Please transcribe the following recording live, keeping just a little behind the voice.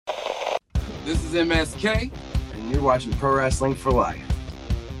This is MSK, and you're watching Pro Wrestling for Life.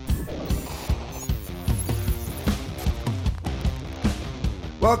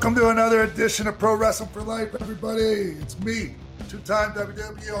 Welcome to another edition of Pro Wrestling for Life, everybody. It's me, two-time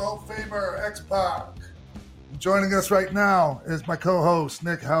WWE Hall of Famer, X-Pac. Joining us right now is my co-host,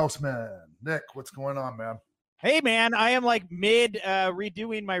 Nick Houseman. Nick, what's going on, man? Hey, man, I am like mid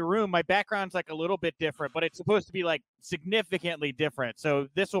redoing my room. My background's like a little bit different, but it's supposed to be like significantly different. So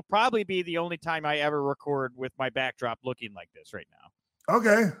this will probably be the only time I ever record with my backdrop looking like this right now.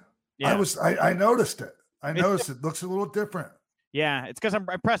 Okay. Yeah. I noticed it. I noticed it. Looks a little different. Yeah, it's because I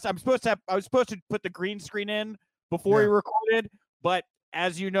was supposed to put the green screen in before we recorded, but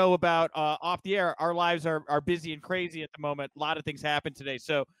as you know about off the air, our lives are busy and crazy at the moment. A lot of things happen today.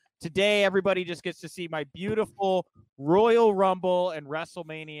 So today, everybody just gets to see my beautiful Royal Rumble and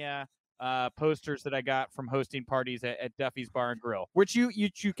WrestleMania posters that I got from hosting parties at Duffy's Bar and Grill, which you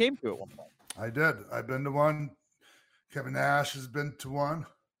came to at one point. I did. I've been to one. Kevin Nash has been to one.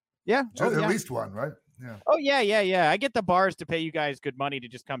 Yeah. At least one, right? Yeah. Oh, yeah. I get the bars to pay you guys good money to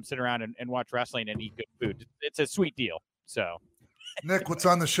just come sit around and watch wrestling and eat good food. It's a sweet deal. So, Nick, what's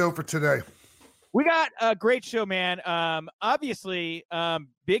on the show for today? We got a great show, man. Obviously,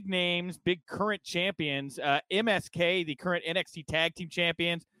 big names, big current champions. MSK, the current NXT Tag Team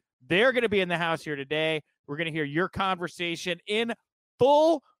Champions, they're going to be in the house here today. We're going to hear your conversation in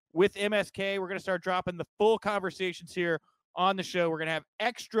full with MSK. We're going to start dropping the full conversations here on the show. We're going to have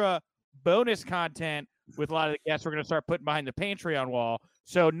extra bonus content with a lot of the guests we're going to start putting behind the Patreon wall.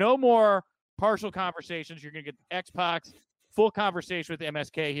 So no more partial conversations. You're going to get X-Pac's full conversation with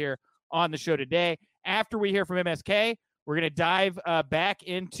MSK here on the show today. After we hear from MSK, we're going to dive back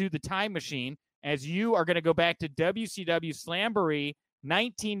into the time machine as you are going to go back to WCW Slamboree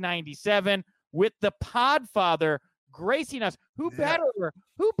 1997 with the Podfather gracing us. Who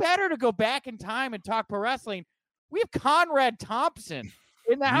better to go back in time and talk pro wrestling? We have Conrad Thompson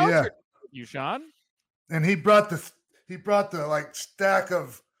in the house here with you, Sean. And he brought the like stack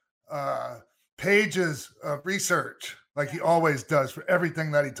of pages of research like he always does for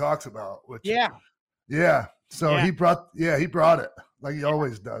everything that he talks about. Which So he brought it like he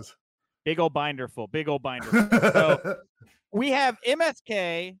always does. Big old binder full. So we have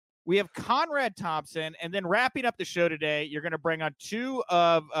MSK, we have Conrad Thompson, and then wrapping up the show today, you're going to bring on two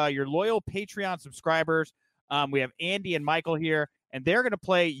of your loyal Patreon subscribers. We have Andy and Michael here, and they're going to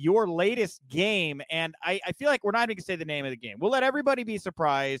play your latest game. And I feel like we're not even going to say the name of the game. We'll let everybody be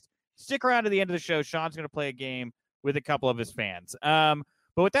surprised. Stick around to the end of the show. Sean's going to play a game with a couple of his fans. But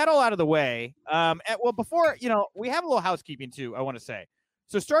with that all out of the way, before, we have a little housekeeping too, I want to say.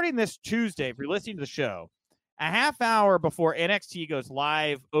 So starting this Tuesday, if you're listening to the show, a half hour before NXT goes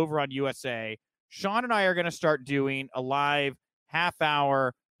live over on USA, Sean and I are going to start doing a live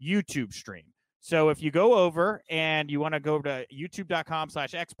half-hour YouTube stream. So if you go over and you want to go to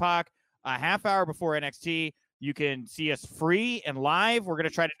youtube.com/xpac, a half hour before NXT, you can see us free and live. We're going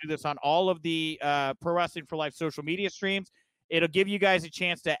to try to do this on all of the Pro Wrestling for Life social media streams. It'll give you guys a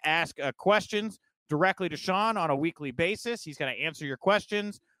chance to ask questions directly to Sean on a weekly basis. He's going to answer your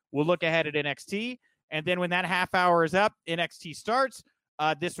questions. We'll look ahead at NXT. And then when that half hour is up, NXT starts.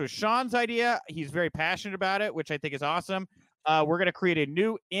 This was Sean's idea. He's very passionate about it, which I think is awesome. We're going to create a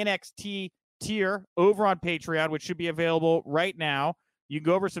new NXT tier over on Patreon, which should be available right now. You can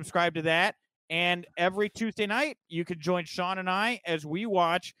go over, subscribe to that. And every Tuesday night, you can join Sean and I as we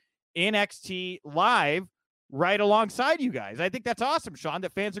watch NXT live right alongside you guys. I think that's awesome, Sean,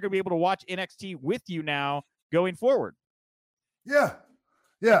 that fans are going to be able to watch NXT with you now going forward. Yeah.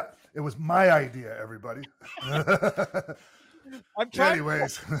 It was my idea, everybody. I'm trying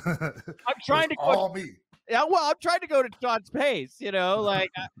to all me. Yeah, well, I'm trying to go to Sean's pace,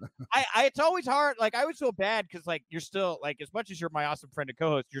 like I it's always hard. Like I always feel bad because like you're still like, as much as you're my awesome friend and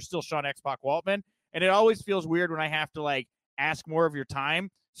co-host, you're still Sean X-Pac Waltman. And it always feels weird when I have to like ask more of your time.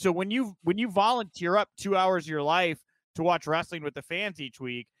 So when you volunteer up 2 hours of your life to watch wrestling with the fans each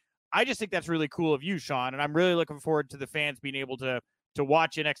week, I just think that's really cool of you, Sean. And I'm really looking forward to the fans being able to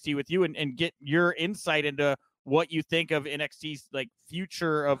watch NXT with you and get your insight into what you think of NXT's like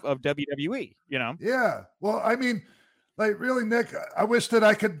future of WWE, Yeah. Well, I mean, like really, Nick, I wish that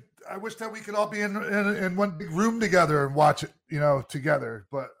we could all be in one big room together and watch it, together.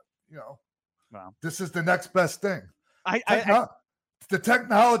 But, wow. This is the next best thing. The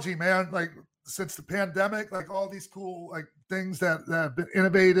technology, man, like since the pandemic, like all these cool like things that have been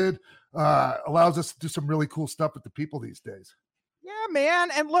innovated allows us to do some really cool stuff with the people these days. Yeah,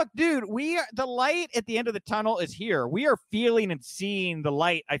 man. And look, dude, the light at the end of the tunnel is here. We are feeling and seeing the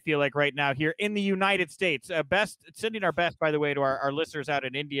light, I feel like, right now here in the United States. Sending our best, by the way, to our listeners out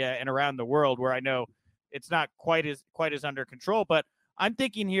in India and around the world, where I know it's not quite as under control. But I'm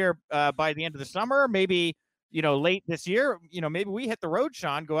thinking here by the end of the summer, maybe, late this year, maybe we hit the road,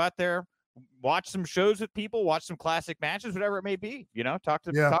 Sean, go out there, watch some shows with people, watch some classic matches, whatever it may be, talk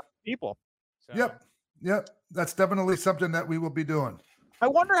to people. So. Yep. That's definitely something that we will be doing. I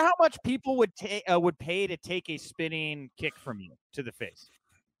wonder how much people would pay to take a spinning kick from you to the face.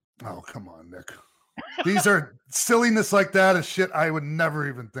 Oh, come on, Nick. These are silliness like that is shit I would never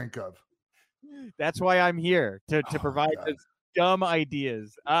even think of. That's why I'm here to provide those dumb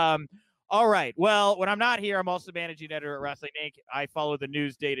ideas. All right. Well, when I'm not here, I'm also managing editor at Wrestling Inc. I follow the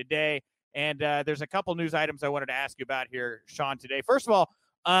news day to day, and there's a couple news items I wanted to ask you about here, Sean, today. First of all,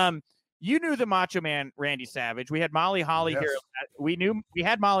 you knew the Macho Man Randy Savage. We had Molly Holly here. We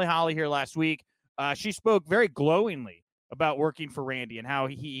had Molly Holly here last week. She spoke very glowingly about working for Randy and how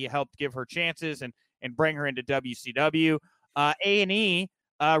he helped give her chances and bring her into WCW. A&E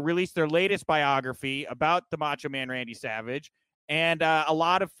released their latest biography about the Macho Man Randy Savage, and a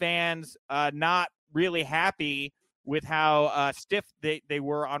lot of fans not really happy with how stiff they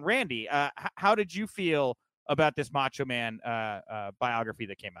were on Randy. How did you feel about this Macho Man biography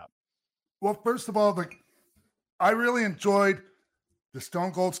that came out? Well, first of all, I really enjoyed the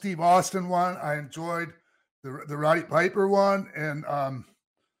Stone Cold Steve Austin one. I enjoyed the Roddy Piper one, and I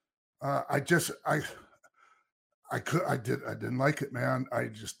didn't like it, man.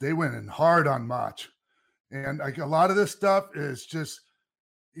 They went in hard on Mach, and a lot of this stuff is just,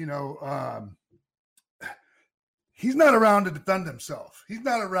 he's not around to defend himself. He's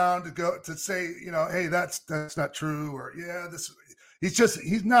not around to go to say, hey, that's not true, or this.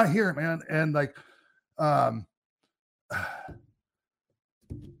 He's not here, man. And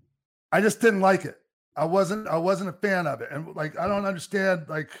I just didn't like it. I wasn't a fan of it. And I don't understand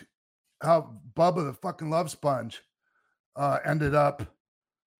how Bubba the fucking Love Sponge ended up,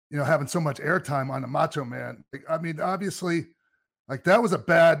 having so much airtime on the Macho Man. I mean, obviously that was a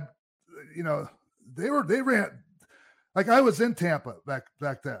bad, they ran, I was in Tampa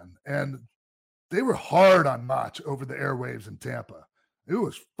back then, and they were hard on Mach over the airwaves in Tampa. It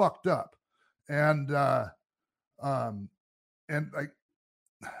was fucked up. And I've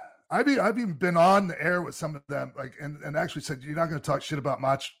even been on the air with some of them, and actually said, you're not going to talk shit about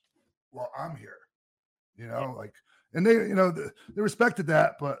Mach while I'm here, and they respected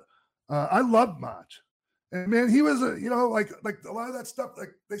that. But I loved Mach, and man, he was a lot of that stuff,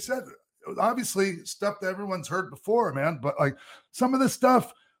 they said, obviously stuff that everyone's heard before, man. But some of this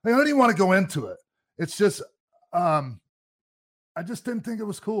stuff, I don't even want to go into it. It's just, I just didn't think it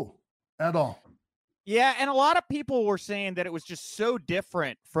was cool at all. Yeah, and a lot of people were saying that it was just so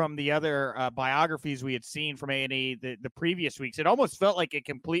different from the other biographies we had seen from A&E the previous weeks. It almost felt like a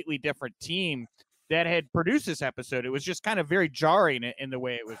completely different team that had produced this episode. It was just kind of very jarring in the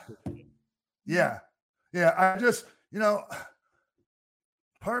way it was presented. Yeah. I just,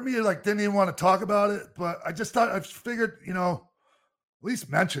 part of me didn't even want to talk about it, but I figured, at least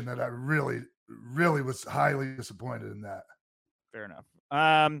mention that I really, really was highly disappointed in that. Fair enough.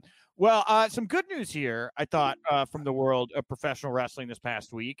 Well, some good news here, I thought, from the world of professional wrestling this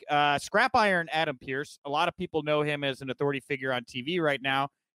past week. Scrap Iron Adam Pearce. A lot of people know him as an authority figure on TV right now.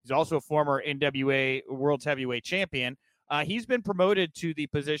 He's also a former NWA World's Heavyweight Champion. He's been promoted to the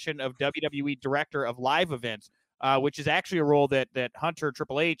position of WWE Director of Live Events, which is actually a role that Hunter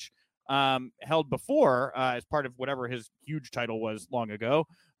Triple H held before as part of whatever his huge title was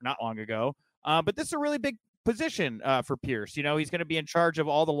not long ago. But this is a really big position for Pearce. He's going to be in charge of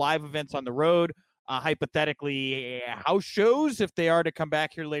all the live events on the road, hypothetically house shows if they are to come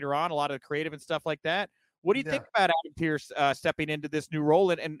back here later on, a lot of creative and stuff like that. What do you think about Adam Pearce stepping into this new role,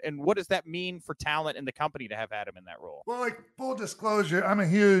 and what does that mean for talent in the company to have Adam in that role? Well, full disclosure, I'm a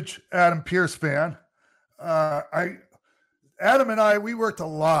huge Adam Pearce fan. Adam and I, we worked a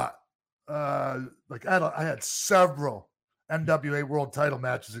lot. I had several NWA World Title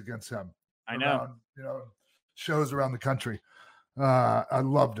matches against him. I know. Shows around the country. I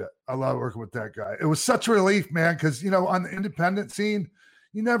loved it. I love working with that guy. It was such a relief, man, because on the independent scene,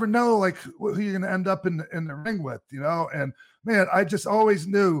 you never know who you're going to end up in the ring with, And man, I just always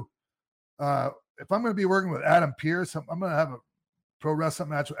knew if I'm going to be working with Adam Pearce, I'm going to have a pro wrestling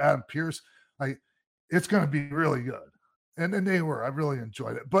match with Adam Pearce. It's going to be really good. And they were. I really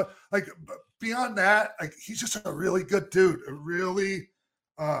enjoyed it. But beyond that, he's just a really good dude, a really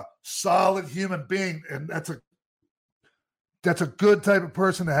solid human being, and that's a good type of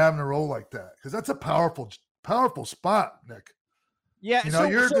person to have in a role like that, because that's a powerful spot, Nick. Yeah,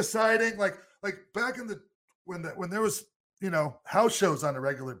 you're deciding like back in when there was house shows on a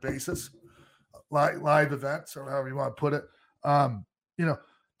regular basis, live events or however you want to put it.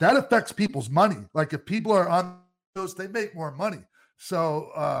 That affects people's money. Like if people are on those, they make more money.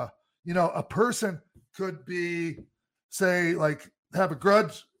 So a person could be, say, like have a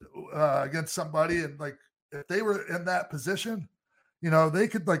grudge against somebody, and like if they were in that position, they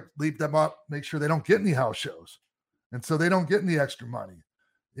could like leave them up, make sure they don't get any house shows. And so they don't get any extra money.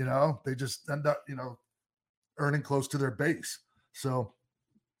 They just end up, earning close to their base. So,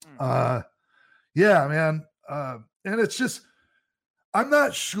 yeah, man. And it's just, I'm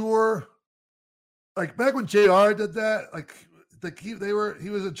not sure. Like back when JR did that, like he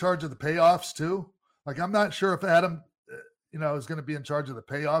was in charge of the payoffs too. Like I'm not sure if Adam, is going to be in charge of the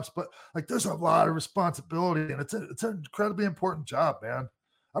payoffs, but like there's a lot of responsibility, and it's an incredibly important job, man.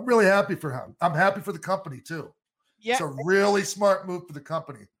 I'm really happy for him. I'm happy for the company too. Yeah, it's a really smart move for the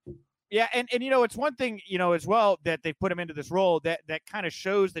company. Yeah, and it's one thing, as well, that they put him into this role that kind of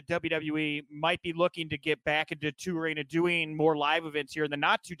shows that WWE might be looking to get back into touring and doing more live events here in the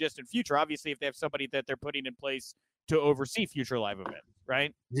not too distant future. Obviously, if they have somebody that they're putting in place to oversee future live events,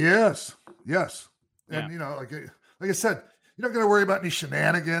 right? Yes. And like I said, you're not going to worry about any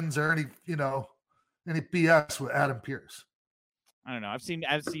shenanigans or any BS with Adam Pearce. I don't know. I've seen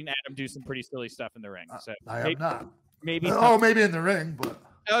Adam do some pretty silly stuff in the ring. So I have not. Maybe maybe in the ring, but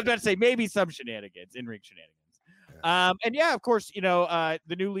I was about to say maybe some shenanigans, in-ring shenanigans. Yeah. And yeah, of course, the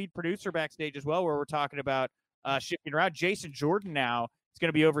new lead producer backstage as well, where we're talking about shifting around. Jason Jordan now is going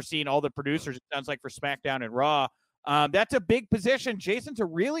to be overseeing all the producers, it sounds like, for SmackDown and Raw. That's a big position. Jason's a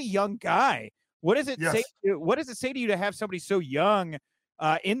really young guy. What does it say to you to have somebody so young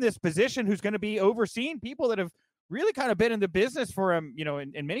in this position who's going to be overseeing people that have really kind of been in the business for him,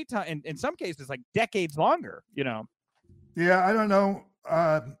 in many times, in some cases, like decades longer, Yeah, I don't know.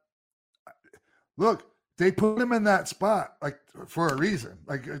 Look, they put him in that spot like for a reason.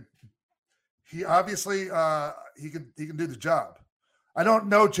 Like he obviously he can do the job. I don't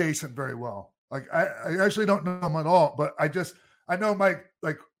know Jason very well. Like I actually don't know him at all, but I know Mike,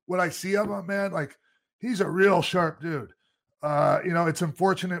 like what I see of him, man, like he's a real sharp dude. It's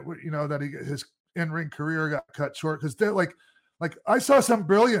unfortunate, that his in-ring career got cut short because they're like I saw some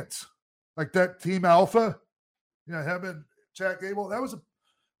brilliance, like that Team Alpha, him and Chad Gable. That was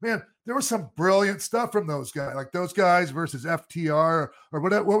there was some brilliant stuff from those guys, like those guys versus FTR or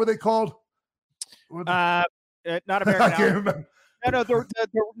what were they called? Not American. I can't remember. No, they're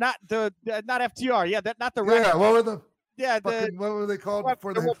not not FTR. Yeah, that not the what were the what were they called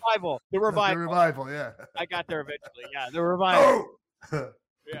before the revival? The revival. The revival, yeah. I got there eventually. Yeah, the revival. Oh!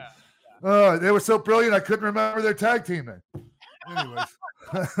 Yeah. Oh, they were so brilliant I couldn't remember their tag team name. Anyways.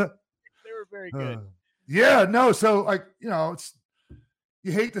 They were very good. Yeah, no, so like, it's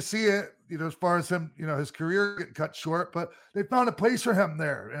you hate to see it, as far as him, his career getting cut short, but they found a place for him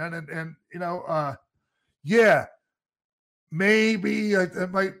there. And yeah, maybe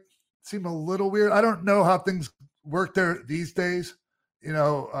it might seem a little weird. I don't know how things work there these days.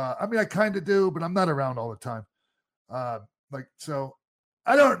 I mean, I kind of do, but I'm not around all the time. So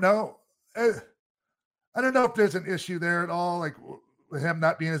I don't know. I don't know if there's an issue there at all, like with him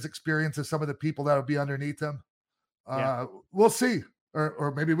not being as experienced as some of the people that would be underneath him. We'll see.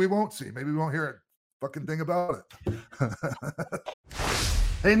 Or maybe we won't see. Maybe we won't hear a fucking thing about it.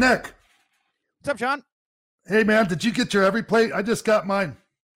 Hey, Nick. What's up, Sean? Hey, man, did you get your every plate? I just got mine.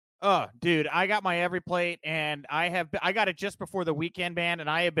 Oh, dude, I got my every plate, and I got it just before the weekend, man, and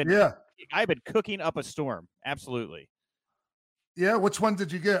I've been cooking up a storm. Absolutely. Yeah, which one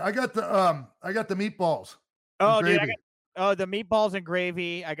did you get? I got the meatballs. Oh, dude, the meatballs and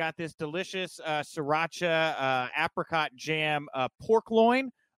gravy. I got this delicious sriracha apricot jam pork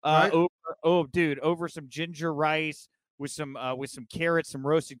loin right. over some ginger rice with some carrots, some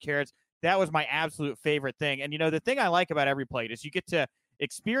roasted carrots. That was my absolute favorite thing. And the thing I like about every plate is you get to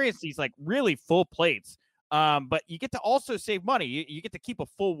experience these like really full plates. But you get to also save money. You get to keep a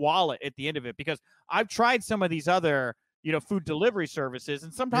full wallet at the end of it, because I've tried some of these other food delivery services,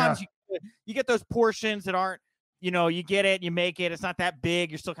 and sometimes you get those portions that aren't, you get it, you make it, it's not that big,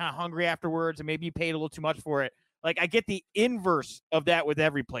 you're still kind of hungry afterwards, and maybe you paid a little too much for it. Like I get the inverse of that with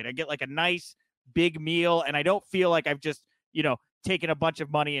every plate. I get like a nice big meal, and I don't feel like I've just taken a bunch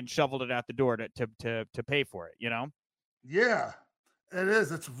of money and shoveled it out the door to pay for it. Yeah, it is.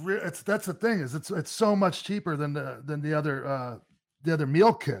 That's the thing, is it's so much cheaper than the other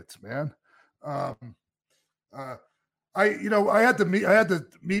meal kits, man. I had the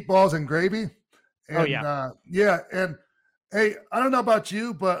meatballs and gravy. And, and hey, I don't know about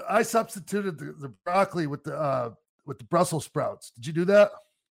you, but I substituted the broccoli with the with the Brussels sprouts. Did you do that?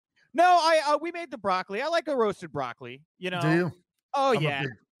 No, we made the broccoli. I like a roasted broccoli. You know? Do you? Oh yeah.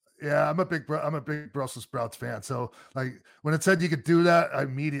 I'm a big Brussels sprouts fan. So like when it said you could do that, I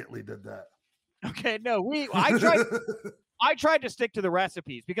immediately did that. Okay, no, I tried to stick to the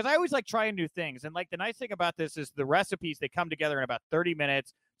recipes because I always like trying new things. And like the nice thing about this is the recipes, they come together in about 30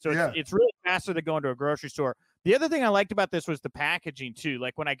 minutes. So it's really faster than going to a grocery store. The other thing I liked about this was the packaging too.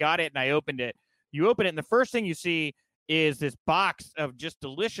 Like when I got it and I opened it, you open it and the first thing you see is this box of just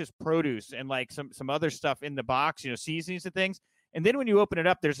delicious produce and like some other stuff in the box, seasonings and things. And then when you open it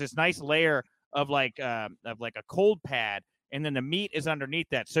up, there's this nice layer of like a cold pad. And then the meat is underneath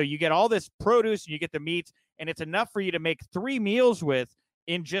that. So you get all this produce and you get the meats, and it's enough for you to make 3 meals with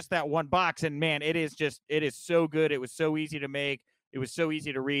in just that one box. And man, it is so good. It was so easy to make. It was so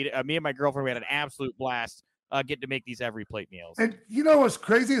easy to read. Me and my girlfriend, we had an absolute blast getting to make these every plate meals. And what's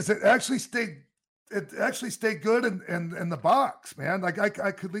crazy is it actually stayed good in the box, man. Like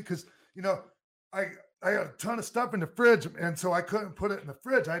I could, because I had a ton of stuff in the fridge, and so I couldn't put it in the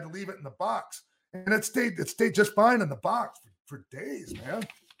fridge. I had to leave it in the box. And it stayed just fine in the box for days, man.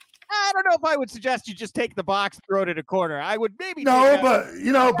 I don't know if I would suggest you just take the box, throw it in a corner. I would maybe. No,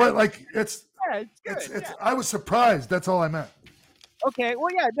 but like it's good. I was surprised. That's all I meant. Okay, well,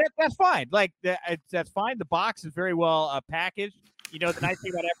 yeah, that's fine. Like that's fine. The box is very well packaged. The nice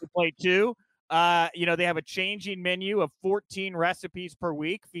thing about Every Plate too, they have a changing menu of 14 recipes per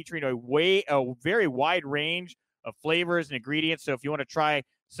week, featuring a very wide range of flavors and ingredients. So if you want to try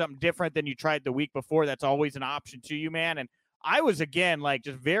something different than you tried the week before, that's always an option to you, man. And I was, again, like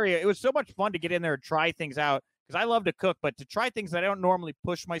it was so much fun to get in there and try things out because I love to cook, but to try things that I don't normally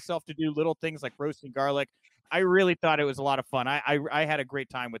push myself to do, little things like roasting garlic, I really thought it was a lot of fun. I had a great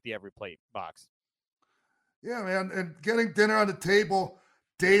time with the Every Plate box. Yeah, man. And getting dinner on the table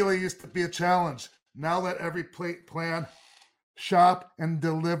daily used to be a challenge. Now let Every Plate plan, shop, and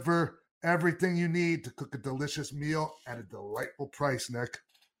deliver everything you need to cook a delicious meal at a delightful price, Nick.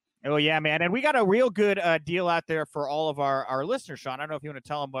 Oh, yeah, man. And we got a real good deal out there for all of our listeners, Sean. I don't know if you want to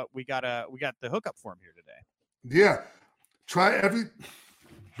tell them what we got the hookup for them here today. Yeah. Try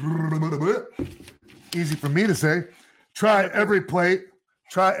easy for me to say. Try Every Plate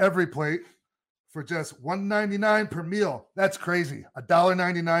for just $1.99 per meal. That's crazy.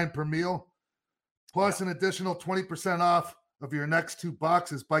 $1.99 per meal, plus an additional 20% off of your next 2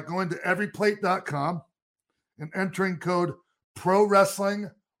 boxes by going to everyplate.com and entering code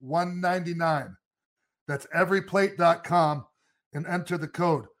ProWrestling199. That's everyplate.com and enter the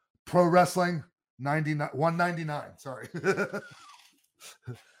code ProWrestling199. Sorry.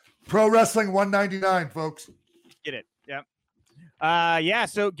 ProWrestling199, folks. Get it. Yep.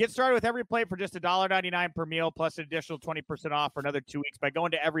 So get started with Every Plate for just $1.99 per meal, plus an additional 20% off for another 2 weeks by going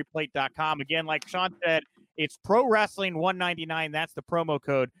to everyplate.com. Again, like Sean said, it's ProWrestling199. That's the promo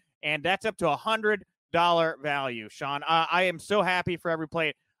code, and that's up to $100 value. Sean, I am so happy for Every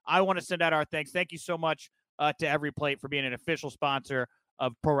Plate. I want to send out our thanks. Thank you so much to Every Plate for being an official sponsor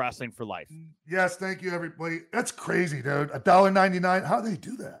of Pro Wrestling for Life. Yes, thank you, Every Plate. That's crazy, dude. $1.99. How do they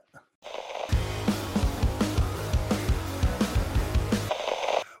do that?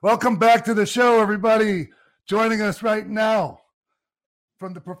 Welcome back to the show, everybody. Joining us right now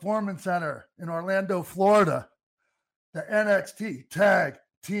from the Performance Center in Orlando, Florida, the NXT Tag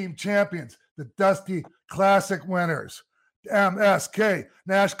Team Champions, the Dusty Classic winners, MSK,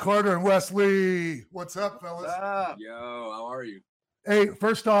 Nash Carter and Wesley. What's up, fellas? What's up? Yo, how are you? Hey,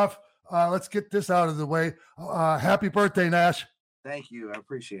 first off, let's get this out of the way. Happy birthday, Nash. Thank you. I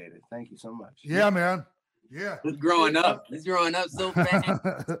appreciate it. Thank you so much. Yeah, man. Yeah. He's growing up so fast.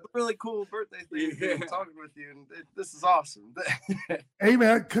 It's a really cool birthday thing. Yeah. Talking with you, and this is awesome. Hey,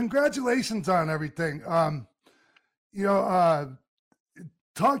 man, congratulations on everything.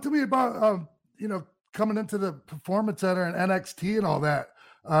 Talk to me about coming into the Performance Center and NXT and all that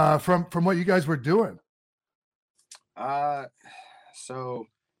from what you guys were doing. So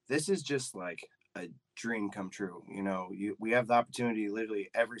this is just like a dream come true. We have the opportunity literally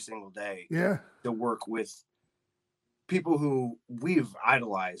every single day to work with people who we've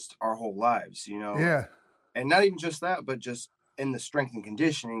idolized our whole lives, and not even just that, but just in the strength and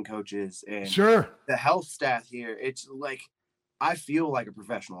conditioning coaches and the health staff here. It's like I feel like a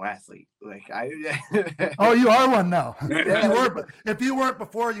professional athlete. Like oh, you are one now. If you weren't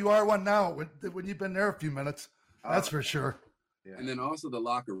before, you are one now when you've been there a few minutes. That's for sure. Yeah. And then also the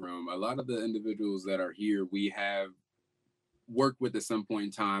locker room. A lot of the individuals that are here, we have worked with at some point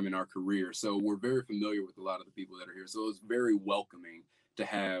in time in our career. So we're very familiar with a lot of the people that are here. So it's very welcoming to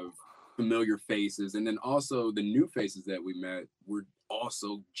have familiar faces. And then also the new faces that we met were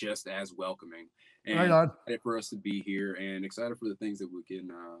also just as welcoming. And right on. Excited for us to be here and excited for the things that we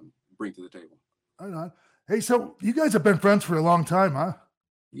can bring to the table. Right on. Hey, so you guys have been friends for a long time, huh?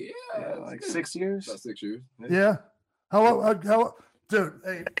 Yeah, like 6 years. About 6 years. Yeah. How? Dude,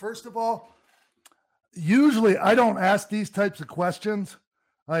 hey, first of all, usually I don't ask these types of questions.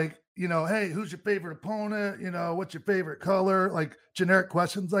 Like, you know, hey, who's your favorite opponent? You know, what's your favorite color? Like generic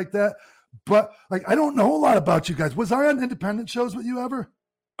questions like that. But like, I don't know a lot about you guys. Was I on independent shows with you ever?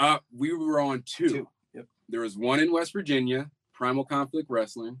 We were on two. Yep. There was one in West Virginia, Primal Conflict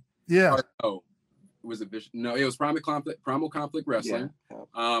Wrestling. Yeah. Was it no, it was Primal Conflict Wrestling.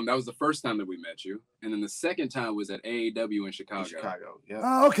 Yeah. That was the first time that we met you. And then the second time was at AAW in Chicago. Yeah.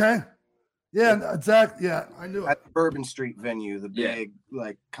 Oh, okay. Yeah, exactly. Yeah, I knew at the Bourbon Street venue, the big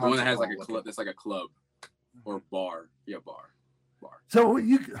like the one that has like a club. That's like a club or bar. Yeah, bar. So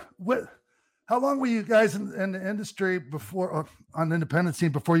how long were you guys in the industry before on the independent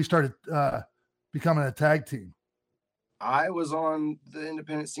scene before you started becoming a tag team? I was on the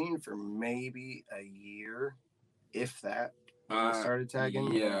independent scene for maybe a year, if that. I started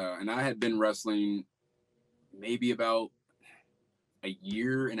tagging. Yeah, and I had been wrestling maybe about a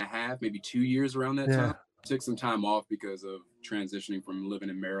year and a half, maybe 2 years around that time. Took some time off because of transitioning from living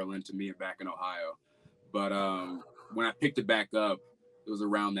in Maryland to me back in Ohio. But when I picked it back up, it was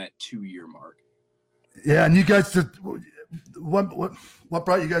around that 2-year mark. Yeah, and you guys did what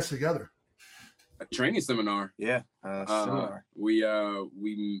brought you guys together? A training seminar. Yeah, seminar.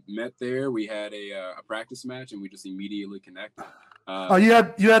 We met there. We had a practice match, and we just immediately connected.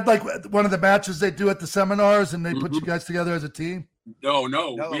 You had like one of the matches they do at the seminars, and they put you guys together as a team. No,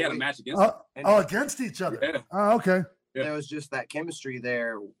 we had a match against. Against each other. Yeah. Oh, okay. Yeah. There was just that chemistry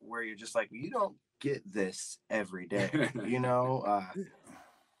there where you're just like, you don't get this every day, you know.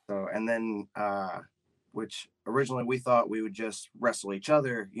 So and then. Which originally we thought we would just wrestle each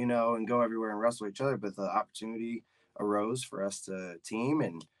other, you know, and go everywhere and wrestle each other. But the opportunity arose for us to team,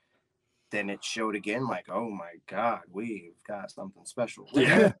 and then it showed again, like, oh my God, we've got something special.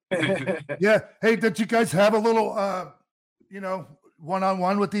 Yeah. Yeah. Hey, did you guys have a little,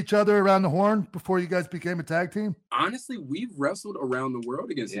 one-on-one with each other around the horn before you guys became a tag team? Honestly, we've wrestled around the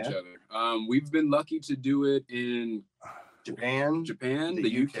world against each other. We've been lucky to do it in Japan,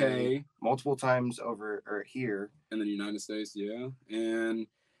 the UK, multiple times over or here, and the United States. Yeah, and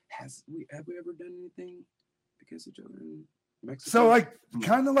have we ever done anything against each other in Mexico? So like,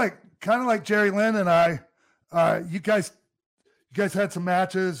 kind of like Jerry Lynn and I, you guys had some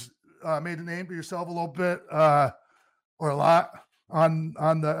matches, made a name for yourself a little bit, or a lot on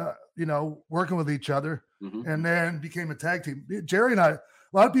the working with each other, and then became a tag team. Jerry and I.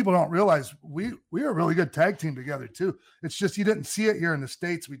 A lot of people don't realize we are a really good tag team together too. It's just you didn't see it here in the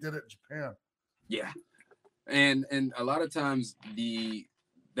States. We did it in Japan. Yeah, and a lot of times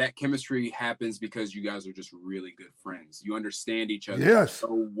that chemistry happens because you guys are just really good friends. You understand each other. Yes. You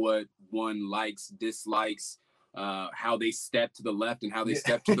know what one likes, dislikes, how they step to the left and how they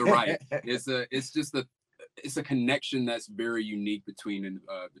step to the right. It's a connection that's very unique between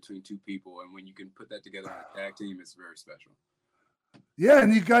two people, and when you can put that together in a tag team, it's very special. Yeah,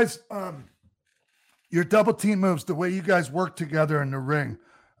 and you guys, your double team moves, the way you guys work together in the ring,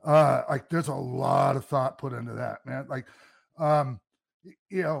 like there's a lot of thought put into that, man. Like, I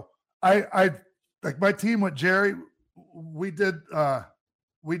like my team with Jerry, we did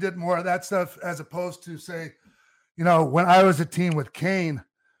more of that stuff as opposed to say, when I was a team with Kane,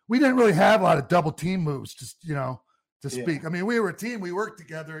 we didn't really have a lot of double team moves, just, to speak. I mean, we were a team, we worked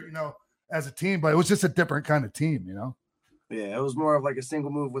together, as a team, but it was just a different kind of team, Yeah, it was more of like a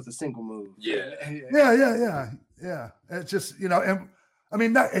single move with a single move. Yeah. It's just, and I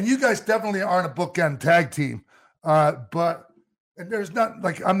mean, and you guys definitely aren't a bookend tag team, but there's not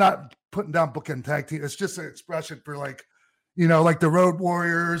like, I'm not putting down bookend tag team. It's just an expression for like, like the Road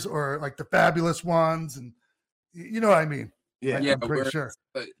Warriors or like the Fabulous Ones. And you know what I mean? Yeah. I'm pretty sure.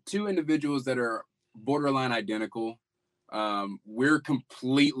 Two individuals that are borderline identical. We're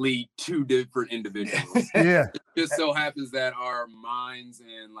completely two different individuals. Yeah. It just so happens that our minds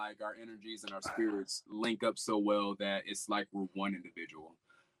and like our energies and our spirits link up so well that it's like we're one individual.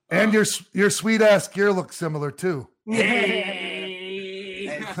 And your sweet ass gear looks similar too.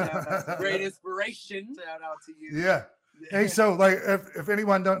 Hey, great inspiration. Shout out to you. Yeah. Hey, so like if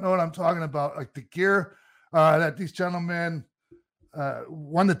anyone don't know what I'm talking about, like the gear that these gentlemen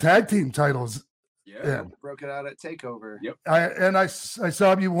won the tag team titles. Yeah, broke it out at TakeOver. Yep. I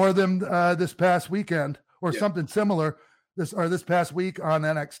saw you wore them this past weekend or something similar this past week on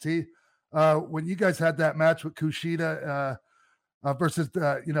NXT when you guys had that match with Kushida versus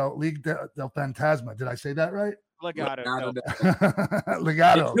League del Fantasma. Did I say that right? Legato.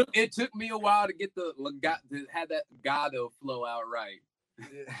 Legato. It took me a while to get the legato, to have that gato flow out right.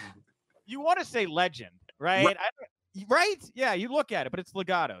 You want to say legend, right? Right? Yeah, you look at it, but it's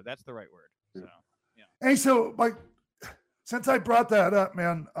legato. That's the right word. So, yeah. Hey, so like, since I brought that up,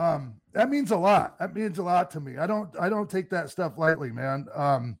 man, that means a lot. That means a lot to me. I don't take that stuff lightly, man.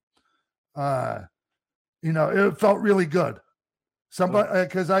 You know, it felt really good. Somebody,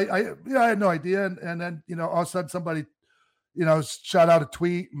 because I had no idea, and then all of a sudden somebody, shot out a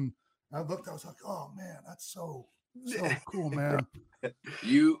tweet, and I looked. I was like, oh man, that's so cool, man.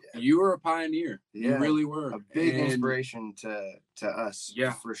 You were a pioneer. You really were a big inspiration to us.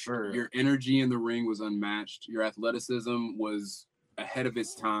 Yeah, for sure. Your energy in the ring was unmatched. Your athleticism was ahead of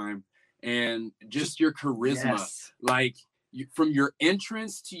its time, and just your charisma. Like from your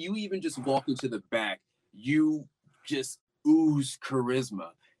entrance to you even just walking to the back, you just ooze charisma,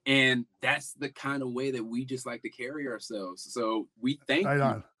 and that's the kind of way that we just like to carry ourselves. So we thank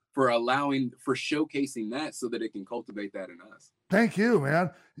you for showcasing that so that it can cultivate that in us. Thank you, man.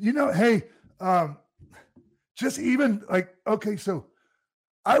 Hey, just even like, okay, so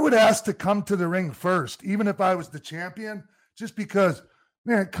I would ask to come to the ring first, even if I was the champion, just because,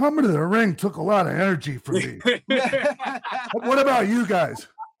 man, coming to the ring took a lot of energy from me. What about you guys?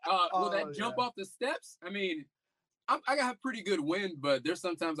 Jump off the steps, I mean, I got a pretty good wind, but there's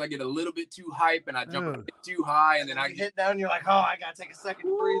sometimes I get a little bit too hype and I jump a bit too high, and then I hit down. You're like, oh, I gotta take a second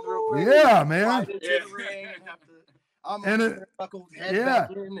to breathe real quick. Yeah, man.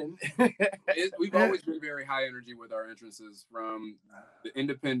 We've always been very high energy with our entrances, from the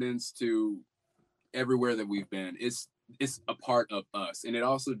independence to everywhere that we've been. It's a part of us, and it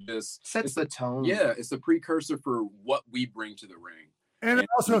also just sets the tone. Yeah, it's a precursor for what we bring to the ring, and it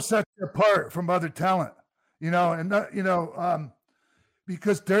also sets you apart from other talent.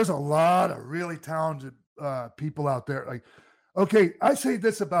 Because there's a lot of really talented people out there. Like, okay, I say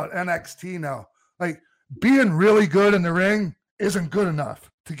this about NXT now. Like, being really good in the ring isn't good enough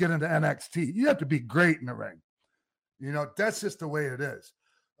to get into NXT. You have to be great in the ring. That's just the way it is.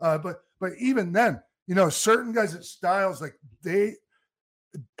 But even then, certain guys' styles, like their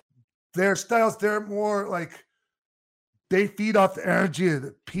styles, they're more like they feed off the energy of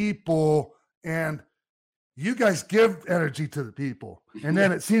the people, and you guys give energy to the people, and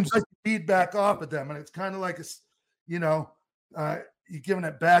then it seems like you feed back off of them, and it's kind of like you're giving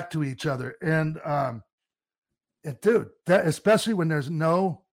it back to each other. And dude, that especially when there's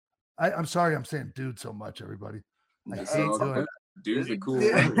no, I'm sorry, I'm saying dude so much, everybody. I hate doing it. Dude's a cool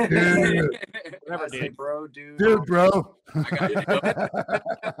word. Never say bro, dude. Dude, bro.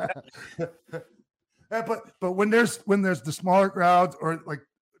 But when there's the smaller crowds or like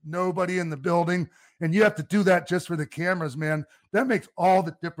nobody in the building, and you have to do that just for the cameras, man, that makes all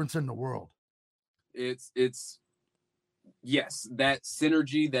the difference in the world. It's yes, that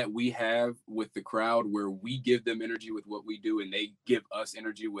synergy that we have with the crowd, where we give them energy with what we do and they give us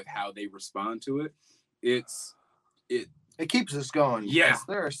energy with how they respond to it. It keeps us going. Yeah.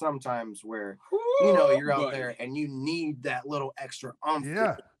 There are some times where, you're out there and you need that little extra oomph.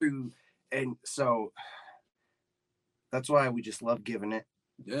 Yeah. And so that's why we just love giving it.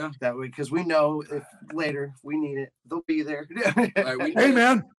 Yeah. That way, because we know if later we need it, they'll be there. Hey,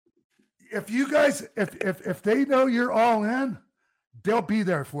 man, if you guys, if they know you're all in, they'll be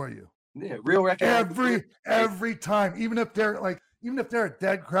there for you. Yeah, real record. Every time, even if they're a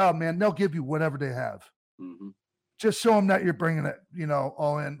dead crowd, man, they'll give you whatever they have. Mm-hmm. Just show them that you're bringing it,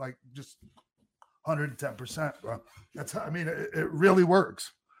 all in, like just 110%, bro. That's how, it really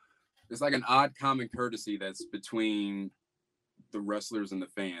works. It's like an odd common courtesy that's between the wrestlers and the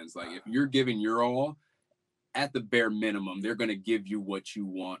fans. Like, if you're giving your all, at the bare minimum, they're going to give you what you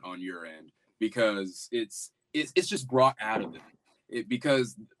want on your end, because it's just brought out of them.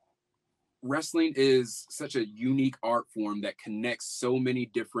 Because wrestling is such a unique art form that connects so many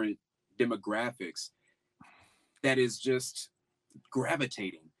different demographics that is just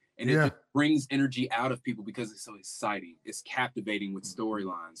gravitating, and it just brings energy out of people because it's so exciting. It's captivating with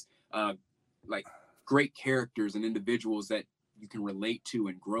storylines, like great characters and individuals that you can relate to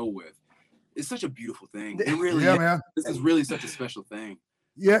and grow with. It's such a beautiful thing. It really is. Man. This is really such a special thing.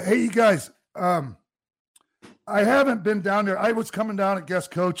 Yeah. Hey, you guys, I haven't been down there. I was coming down at guest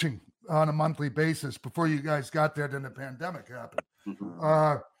coaching on a monthly basis before you guys got there, then the pandemic happened.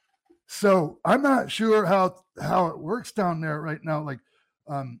 Mm-hmm. So I'm not sure how it works down there right now. Like,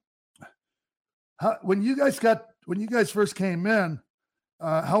 when you guys first came in,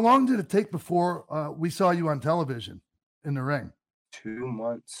 how long did it take before we saw you on television in the ring? 2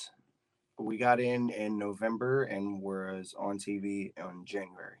 months. We got in November and was on TV in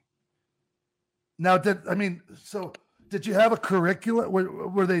January. Now, did you have a curriculum?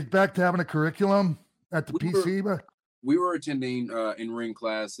 Were they back to having a curriculum at the PC? We were attending in-ring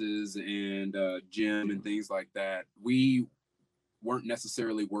classes and gym and things like that. We weren't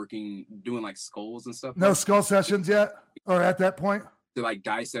necessarily doing like skulls and stuff. No skull sessions yet, or at that point? To like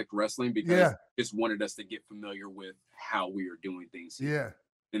dissect wrestling, because just wanted us to get familiar with how we are doing things here.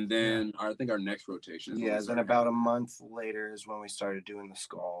 And then I think our next rotation. Then about a month later is when we started doing the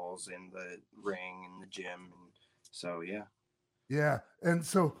skulls in the ring and the gym. And so, yeah. And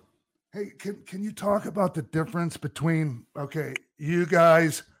so, hey, can you talk about the difference between, you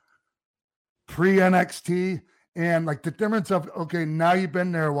guys pre-NXT and like the difference of, now you've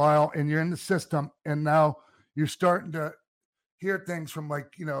been there a while and you're in the system and now you're starting to hear things from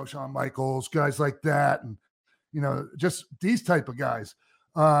like, Shawn Michaels, guys like that. And, just these type of guys.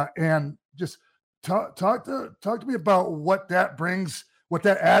 And just talk to me about what that brings, what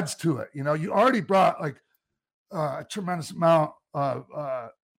that adds to it. You already brought like a tremendous amount of,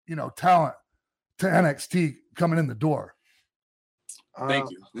 talent to NXT coming in the door. Thank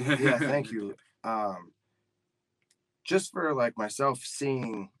you. Thank you. Just for like myself,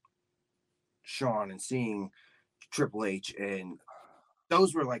 seeing Shawn and seeing Triple H, and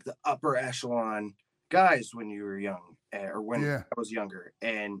those were like the upper echelon guys when you were young, or when I was younger.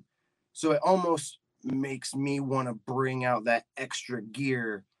 And so it almost makes me want to bring out that extra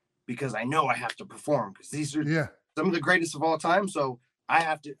gear because I know I have to perform, because these are some of the greatest of all time. So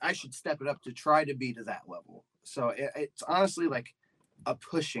I should step it up to try to be to that level. So it's honestly like a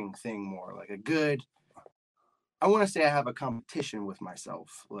pushing thing more, like I want to say I have a competition with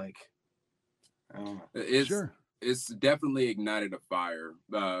myself. Like, I don't know. It's definitely ignited a fire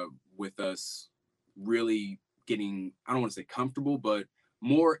with us really getting, I don't want to say comfortable, but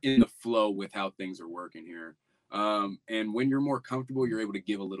more in the flow with how things are working here. And when you're more comfortable, you're able to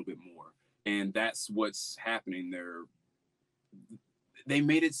give a little bit more. And that's what's happening there. They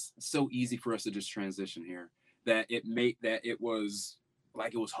made it so easy for us to just transition here that it was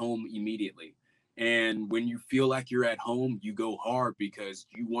like it was home immediately. And when you feel like you're at home, you go hard because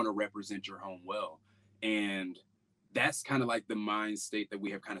you want to represent your home well. And that's kind of like the mind state that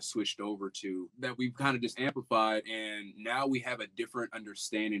we have kind of switched over to, that we've kind of just amplified. And now we have a different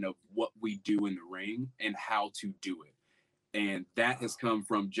understanding of what we do in the ring and how to do it. And that has come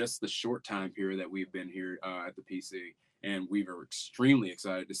from just the short time period that we've been here at the PC. And we are extremely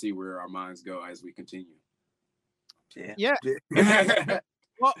excited to see where our minds go as we continue. Yeah.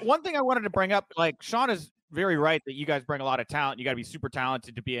 Well, one thing I wanted to bring up, like Shawn is very right that you guys bring a lot of talent. You got to be super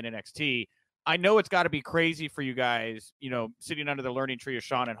talented to be in NXT. I know it's got to be crazy for you guys, sitting under the learning tree of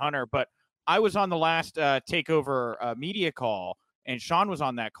Shawn and Hunter, but I was on the last TakeOver media call, and Shawn was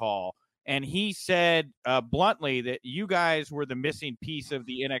on that call, and he said bluntly that you guys were the missing piece of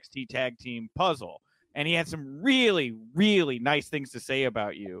the NXT tag team puzzle, and he had some really, really nice things to say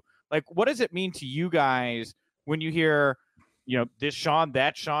about you. Like, what does it mean to you guys when you hear, this Shawn,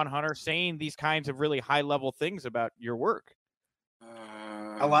 that Shawn Hunter saying these kinds of really high-level things about your work?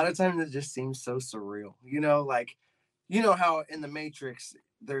 A lot of times it just seems so surreal, like, how in the Matrix,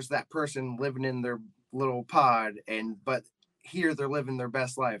 there's that person living in their little pod but here they're living their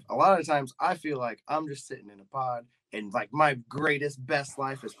best life. A lot of times I feel like I'm just sitting in a pod and like my greatest, best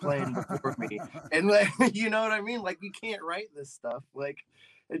life is playing before me. And like, you know what I mean? Like, you can't write this stuff. Like,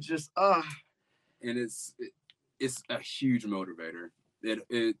 it's just, And it's a huge motivator.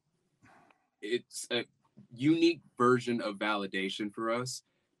 It's a unique version of validation for us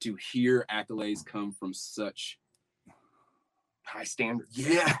to hear accolades come from such high standards.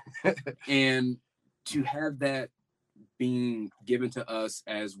 Yeah. And to have that being given to us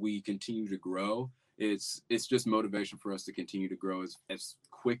as we continue to grow, it's just motivation for us to continue to grow as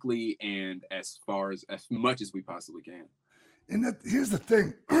quickly and as much as we possibly can. And here's the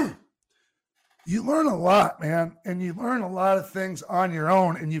thing. You learn a lot, man, and you learn a lot of things on your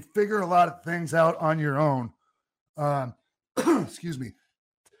own, and you figure a lot of things out on your own. Excuse me.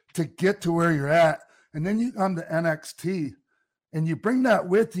 To get to where you're at. And then you come to NXT and you bring that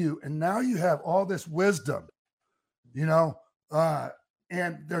with you. And now you have all this wisdom,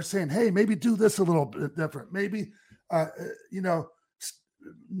 and they're saying, hey, maybe do this a little bit different. Maybe, an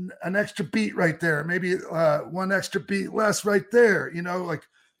extra beat right there. Maybe one extra beat less right there. Like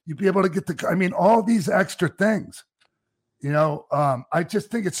you'd be able to get all these extra things, I just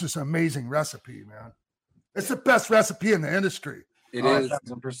think it's just an amazing recipe, man. It's the best recipe in the industry. It is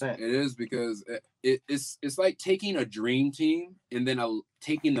 1,000%. It is, because it's like taking a dream team and then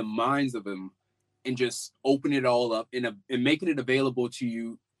taking the minds of them and just open it all up and making it available to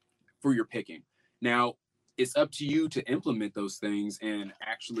you for your picking. Now, it's up to you to implement those things and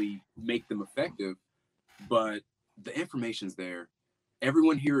actually make them effective. But the information's there.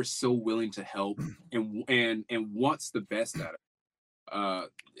 Everyone here is so willing to help and wants the best out of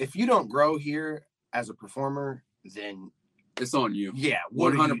it. If you don't grow here as a performer, then it's on you. Yeah,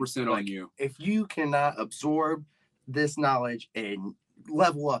 100% on you. If you cannot absorb this knowledge and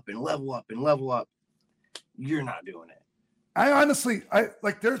level up and level up and level up, you're not doing it. I honestly,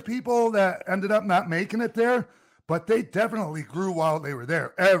 there's people that ended up not making it there, but they definitely grew while they were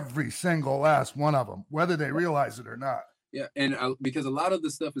there. Every single last one of them, whether they realize it or not. Yeah, and because a lot of the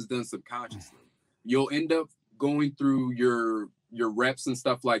stuff is done subconsciously. You'll end up going through your reps and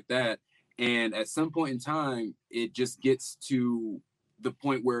stuff like that, and at some point in time, it just gets to the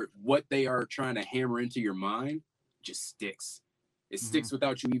point where what they are trying to hammer into your mind just sticks. It sticks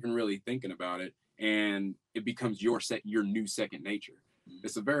without you even really thinking about it, and it becomes your new second nature.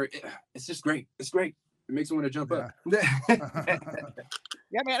 It's just great. It's great. It makes me want to jump up.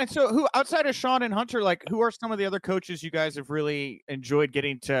 Yeah, man. And so, who outside of Sean and Hunter, like, who are some of the other coaches you guys have really enjoyed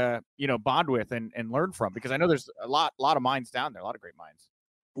getting to, bond with and learn from? Because I know there's a lot of minds down there, a lot of great minds.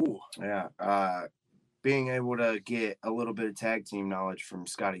 Ooh, yeah. Being able to get a little bit of tag team knowledge from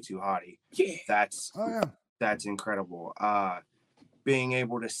Scotty Too Hottie. Yeah. That's incredible. Being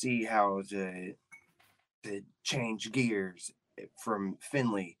able to see how the change gears from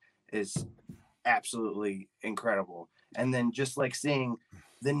Finley is absolutely incredible. And then just like seeing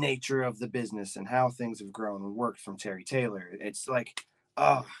the nature of the business and how things have grown and worked from Terry Taylor, it's like,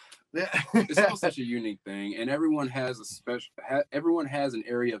 it's all such a unique thing, and everyone has everyone has an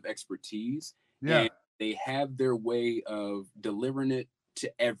area of expertise. Yeah, and they have their way of delivering it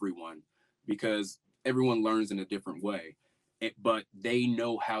to everyone because everyone learns in a different way, but they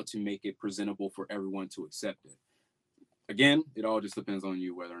know how to make it presentable for everyone to accept it. Again, it all just depends on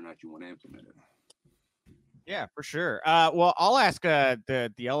you whether or not you want to implement it. Yeah, for sure. Well, I'll ask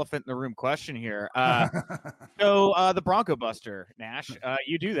the elephant in the room question here. So the Bronco Buster, Nash,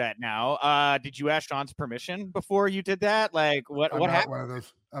 you do that now. Did you ask Sean's permission before you did that? Like, what happened?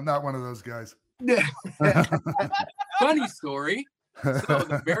 I'm not one of those guys. Funny story. So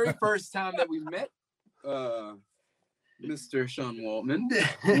the very first time that we met, Mr. Sean Waltman,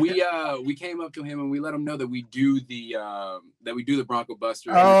 we came up to him and we let him know that we do the Bronco Buster.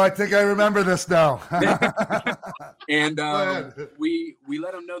 Oh, I think I remember this now. And we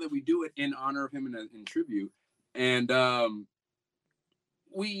let him know that we do it in honor of him and in tribute. And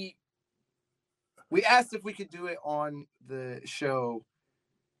we asked if we could do it on the show,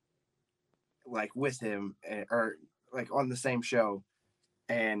 like with him, or like on the same show,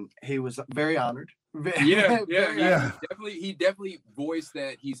 and he was very honored. Yeah. He definitely voiced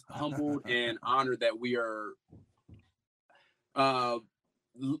that he's humbled and honored that we are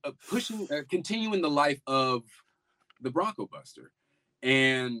continuing the life of the Bronco Buster,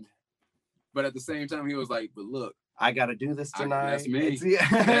 but at the same time he was like, "But look, I got to do this tonight." That's me.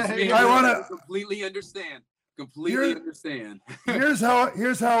 That's me. I want to completely understand. Understand. Here's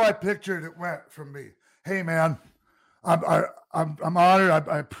how I pictured it went from me. Hey, man, I'm honored.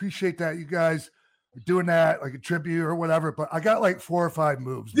 I appreciate that you guys are doing that, like a tribute or whatever. But I got like 4 or 5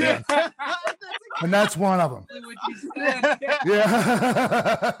 moves, man. And that's one of them. Yeah.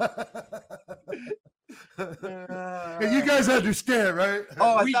 You guys understand, right?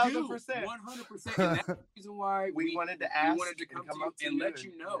 Oh, we 1,000%. do, 100%. And that's the reason why we wanted to ask. We wanted to come to you and let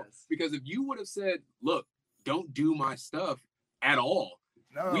you know. Yes. Because if you would have said, "Look, don't do my stuff at all,"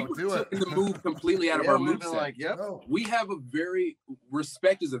 we would have taken the move completely out of our move set. Like, yep. We have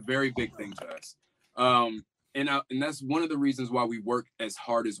respect is a very big thing to us. And that's one of the reasons why we work as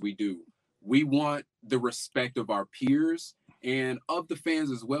hard as we do. We want the respect of our peers and of the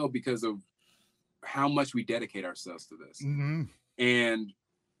fans as well because of how much we dedicate ourselves to this. Mm-hmm. And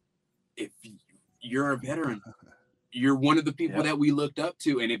if you're a veteran, you're one of the people that we looked up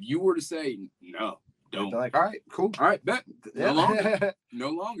to. And if you were to say, "No, don't," they're like, "All right, cool. All right, bet. No longer. No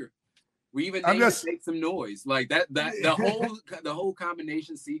longer." We even make some noise. Like that the whole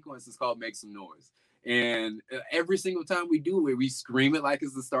combination sequence is called Make Some Noise. And every single time we do it, we scream it like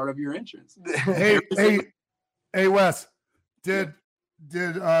it's the start of your entrance. Hey, Wes, did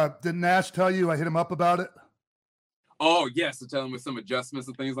Nash tell you I hit him up about it? Oh yes, to tell him with some adjustments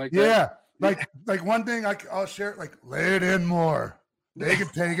and things like that. Yeah, like one thing I'll share, like lay it in more. They can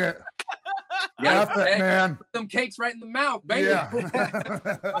take it. Man. Put them cakes right in the mouth, baby. Yeah.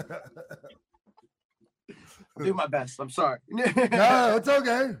 I'll do my best. I'm sorry. No, it's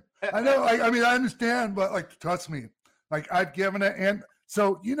okay. I know. I mean, I understand, but like, trust me. Like, I've given it, and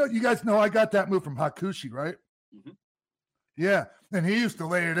so you guys know I got that move from Hakushi, right? Mm-hmm. Yeah, and he used to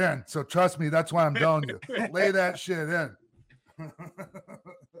lay it in. So trust me, that's why I'm telling you, lay that shit in.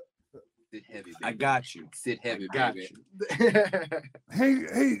 Sit heavy, baby. I got you. Sit heavy, got baby. you.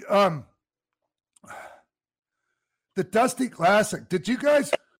 Hey, the Dusty Classic. Did you guys?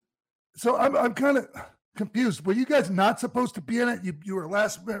 So I'm kind of confused. Were you guys not supposed to be in it? You were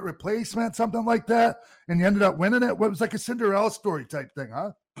last minute replacement, something like that, and you ended up winning it. What was like a Cinderella story type thing,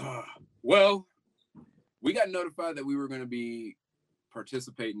 huh? Well, we got notified that we were going to be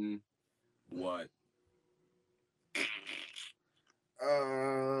participating. What?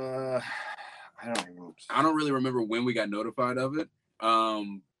 I don't really remember when we got notified of it.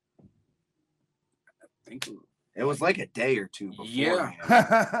 I think it was like a day or two before.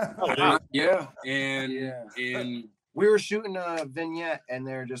 Yeah. Yeah. And we were shooting a vignette and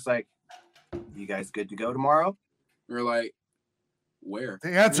they're just like, you guys good to go tomorrow? We're like, where?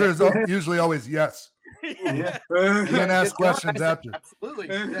 The answer is usually always yes. Yeah. You can ask questions after. Absolutely.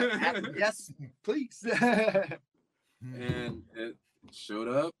 Yes, please. And it showed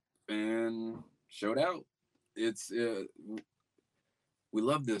up and showed out. It's we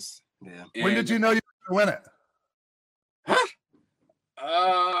love this. Yeah. And when did you know you were going to win it?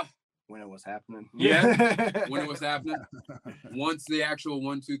 When it was happening. Yeah. When it was happening. Once the actual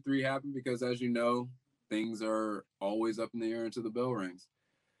 1, 2, 3 happened, because as you know, things are always up in the air until the bell rings.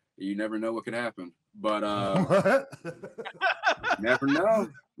 You never know what could happen. But never know.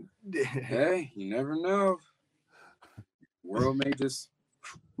 Hey, you never know. World may just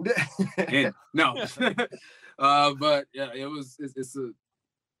end. No. But yeah, it's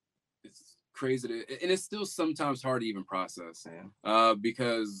crazy and it's still sometimes hard to even process.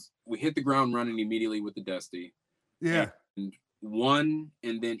 Because we hit the ground running immediately with the Dusty. Yeah. And won,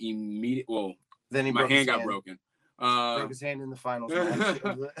 and then then my hand got broken. Broke his hand in the finals match.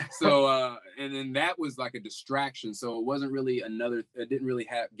 So and then that was like a distraction. So it wasn't really it didn't really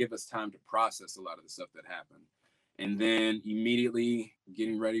give us time to process a lot of the stuff that happened. And then immediately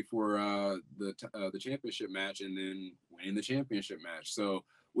getting ready for the championship match, and then winning the championship match. So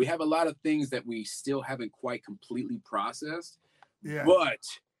we have a lot of things that we still haven't quite completely processed. Yeah. But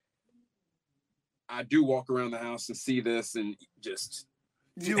I do walk around the house and see this and just.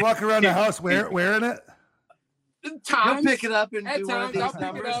 Do you walk around the house wearing it? Times. You'll pick it up and At do times, one I'll of these pick it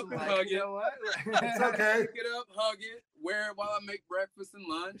numbers up and like, hug you it. know what? It's okay. Pick it up, hug it, wear it while I make breakfast and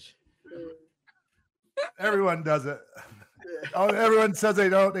lunch. Everyone does it. Oh, everyone says they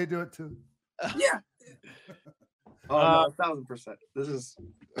don't. They do it too. Yeah. Oh, no, 1,000%. This is,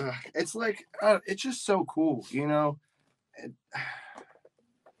 it's like, it's just so cool, you know?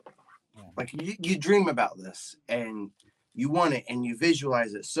 Like, you dream about this, and you want it, and you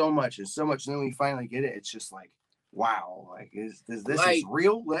visualize it so much, and then when you finally get it, it's just like, wow, like, is this like, is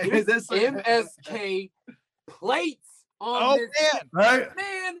real? Like, is this MSK plates on this? Man. Right?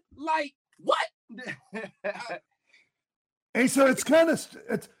 Man, like, what? Hey, so it's kind of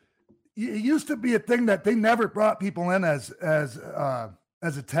it used to be a thing that they never brought people in as a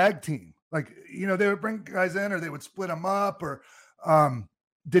tag team. Like, you know, they would bring guys in or they would split them up. Or were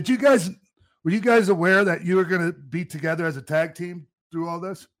you guys aware that you were going to be together as a tag team through all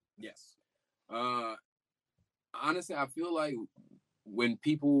this? Yes. Honestly, I feel like when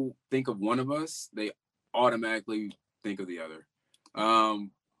people think of one of us, they automatically think of the other.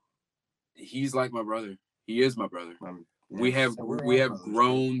 He's like my brother. He is my brother. We have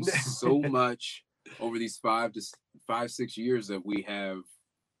grown so much over these 5 to 6 years that we have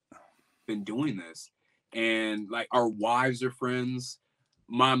been doing this, and like our wives are friends.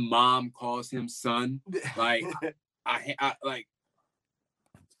 My mom calls him son. Like I like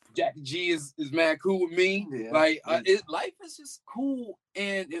Jackie G is mad cool with me. Yeah. Like life is just cool,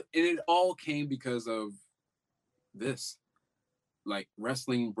 and it all came because of this. Like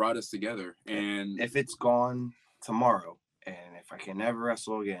wrestling brought us together, and if it's gone tomorrow, and if I can never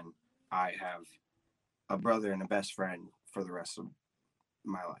wrestle again, I have a brother and a best friend for the rest of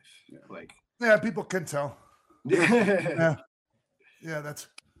my life. Yeah. Like, yeah, people can tell. Yeah, that's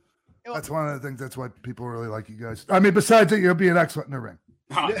one of the things. That's why people really like you guys. I mean, besides that, you'll be an excellent in the ring.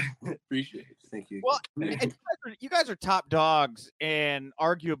 Appreciate it. Thank you. Well, you guys are top dogs, and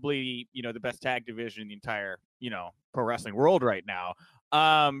arguably, you know, the best tag division in the entire, you know, pro wrestling world right now.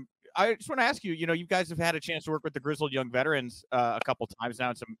 I just want to ask you, you know, you guys have had a chance to work with the Grizzled Young Veterans a couple times now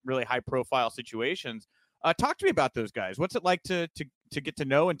in some really high profile situations. Talk to me about those guys. What's it like to get to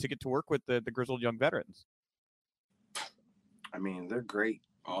know and to get to work with the Grizzled Young Veterans? I mean, they're great.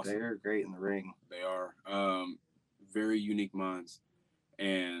 Awesome. They're great in the ring. They are very unique minds,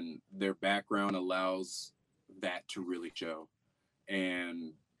 and their background allows that to really show.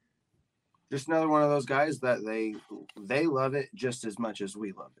 And just another one of those guys that they love it just as much as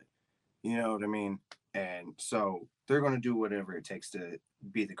we love it. You know what I mean? And so they're going to do whatever it takes to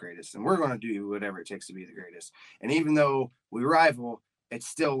be the greatest, and we're going to do whatever it takes to be the greatest. And even though we rival, it's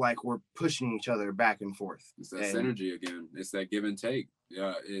still like we're pushing each other back and forth. It's that synergy again. It's that give and take.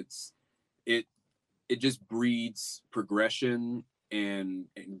 Yeah, it just breeds progression and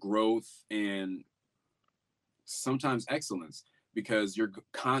growth and sometimes excellence, because you're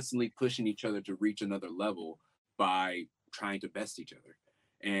constantly pushing each other to reach another level by trying to best each other.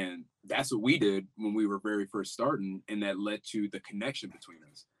 And that's what we did when we were very first starting, and that led to the connection between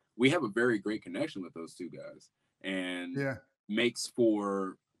us. We have a very great connection with those two guys, and makes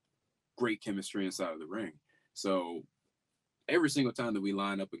for great chemistry inside of the ring. So every single time that we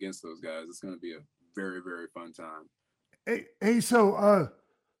line up against those guys, it's going to be a very, very fun time. Hey, so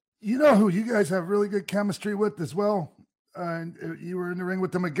you know who you guys have really good chemistry with as well? And you were in the ring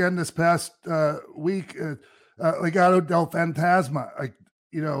with them again this past week, Legado del Fantasma. Like,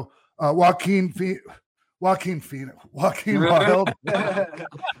 you know, Joaquin Wild,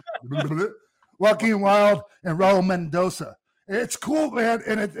 Joaquin Wild, and Raul Mendoza. It's cool, man,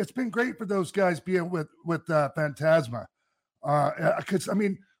 and it's been great for those guys being with Fantasma. Because I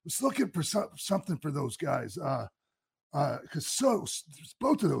mean, I was looking for something for those guys. Because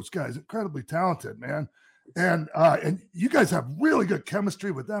both of those guys incredibly talented, man, and you guys have really good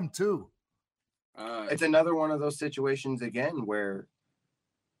chemistry with them too. It's another one of those situations again where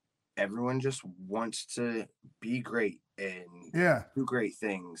everyone just wants to be great and do great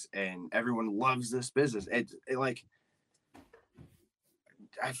things, and everyone loves this business. It like,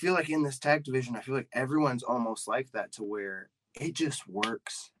 I feel like in this tag division, I feel like everyone's almost like that, to where it just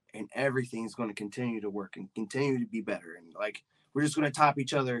works. And everything's going to continue to work and continue to be better. And like, we're just going to top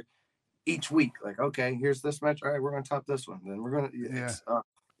each other each week. Like, okay, here's this match. All right, we're going to top this one. Then we're going to,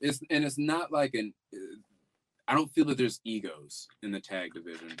 it's not like I don't feel that there's egos in the tag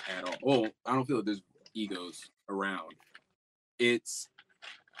division at all. Oh, I don't feel that there's egos around. It's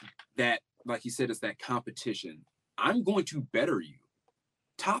that, like you said, it's that competition. I'm going to better you.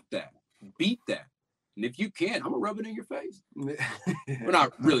 Top that. Beat that. And if you can, I'm going to rub it in your face. Well,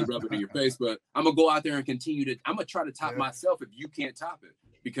 not really rub it in your face, but I'm going to go out there and I'm going to try to top myself if you can't top it.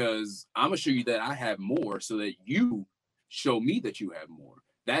 Because I'm going to show you that I have more, so that you show me that you have more.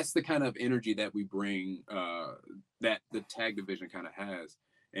 That's the kind of energy that we bring, that the tag division kind of has.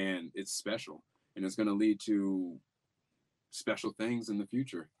 And it's special. And it's going to lead to special things in the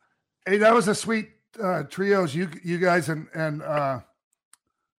future. Hey, that was a sweet trios, you guys and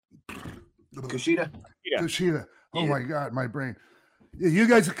Kushida. Oh my God, my brain. Yeah, you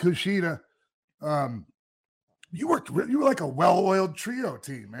guys at Kushida, you were like a well-oiled trio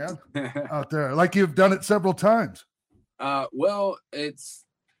team, man, out there. Like you've done it several times. Well,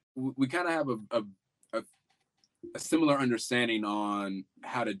 we kind of have a similar understanding on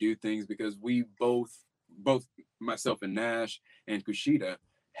how to do things, because we both myself and Nash and Kushida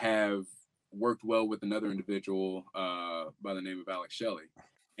have worked well with another individual by the name of Alex Shelley.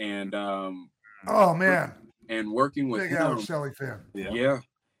 And oh man, and working with big him, Alex Shelley fan. Yeah,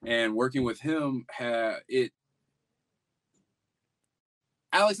 and working with him, Alex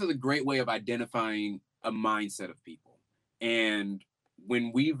has a great way of identifying a mindset of people. And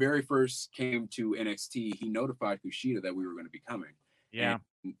when we very first came to NXT, he notified Kushida that we were going to be coming. Yeah,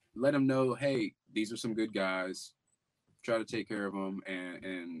 and let him know, hey, these are some good guys. Try to take care of them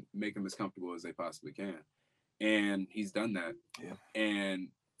and make them as comfortable as they possibly can. And he's done that. Yeah. And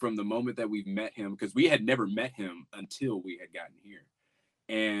from the moment that we've met him, because we had never met him until we had gotten here.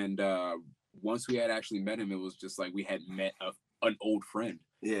 And once we had actually met him, it was just like we had met an old friend.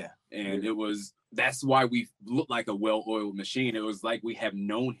 Yeah. And that's why we look like a well-oiled machine. It was like we have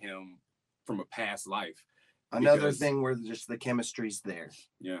known him from a past life. Another thing where just the chemistry's there.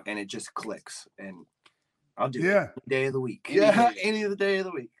 Yeah. And it just clicks. And I'll do it any day of the week. Any of the day of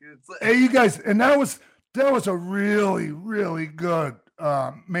the week. Hey, you guys, and that was a really, really good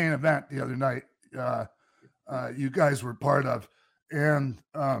main event the other night. You guys were part of, and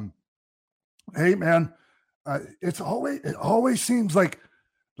hey, man, it always seems like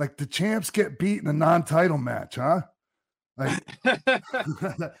the champs get beat in a non-title match, huh? Like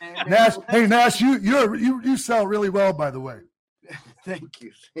Nash. Hey, Nash, you sell really well, by the way. Thank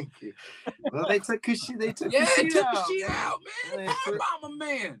you. Well, they took Kushida out, man. How about my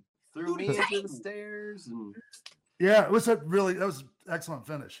man? Threw me into the stairs. And... Yeah, that was an excellent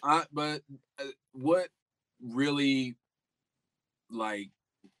finish. But what really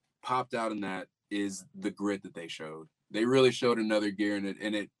popped out in that is the grit that they showed. They really showed another gear in it,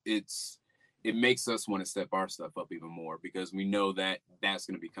 and it makes us want to step our stuff up even more, because we know that that's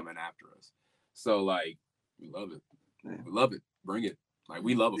going to be coming after us. So like, we love it. We love it. Bring it. Like,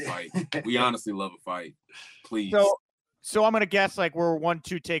 we love a fight. We honestly love a fight. Please. So I'm gonna guess like we're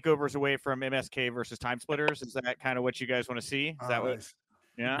 1-2 takeovers away from MSK versus Time Splitters. Is that kind of what you guys want to see? Is that what?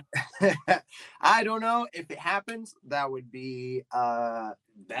 Yeah. I don't know if it happens. That would be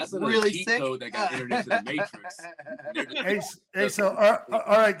that's a really cheat sick code that got entered into the Matrix. Hey, so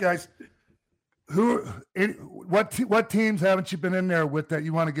all right, guys. What teams haven't you been in there with that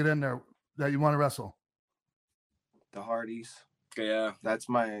you want to get in there that you want to wrestle? The Hardys. Yeah, that's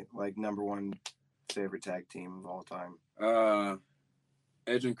my like number one favorite tag team of all time.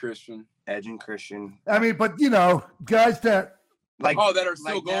 Edge and Christian. I mean, but you know, guys that like that are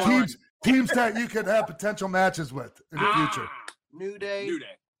still going. Teams that you could have potential matches with in the future. New Day.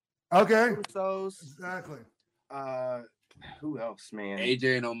 Okay. Usos. Exactly. Who else, man?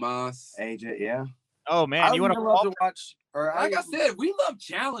 AJ and Omos. AJ, yeah. Oh man, you want to watch? Or like I said, we love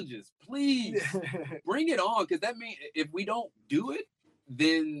challenges. Please bring it on, because that means if we don't do it,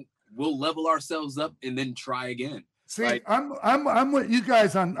 then we'll level ourselves up and then try again. See, like, I'm with you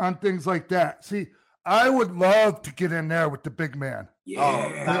guys on things like that. See, I would love to get in there with the big man.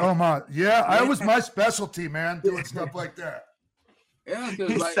 Yeah. Oh my, yeah. I was my specialty, man, doing stuff like that. Yeah,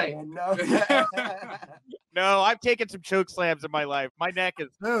 like, saying no. No, I've taken some choke slams in my life. My neck is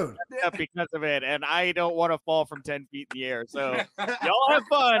up because of it, and I don't want to fall from 10 feet in the air. So y'all have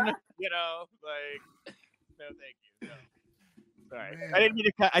fun, you know. Like, no, thank you. No. Sorry, I didn't mean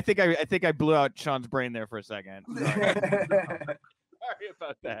to cut. I think I blew out Sean's brain there for a second. Sorry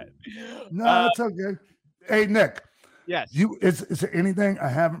about that. No, it's okay. Hey, Nick. Yes. Is there anything I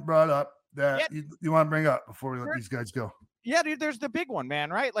haven't brought up that you want to bring up before we let these guys go? Yeah, dude, there's the big one, man,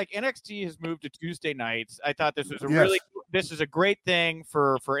 right? Like NXT has moved to Tuesday nights. I thought this was this is a great thing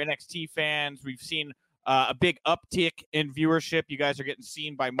for NXT fans. We've seen a big uptick in viewership. You guys are getting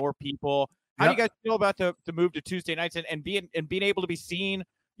seen by more people. How do you guys feel about the move to Tuesday nights and being able to be seen,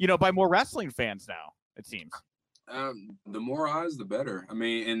 you know, by more wrestling fans now, it seems? The more eyes, the better. I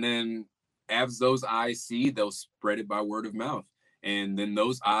mean, and then as those eyes see, they'll spread it by word of mouth. And then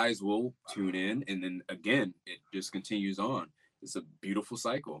those eyes will tune in. And then again, it just continues on. It's a beautiful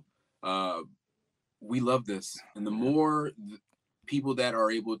cycle. We love this. And the more people that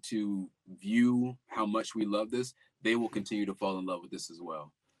are able to view how much we love this, they will continue to fall in love with this as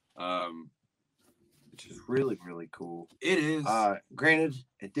well. Which is really, really cool. It is. Granted,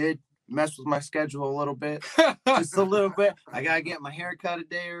 it did mess with my schedule a little bit. Just a little bit. I gotta get my hair cut a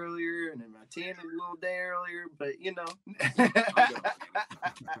day earlier and then my tan a little day earlier, but you know.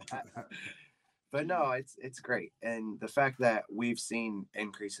 But no, it's great. And the fact that we've seen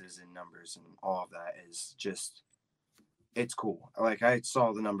increases in numbers and all of that is just, it's cool. Like I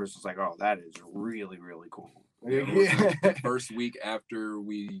saw the numbers, was like, oh, that is really, really cool. The first week after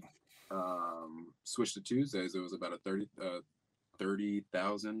we switched to Tuesdays, it was about a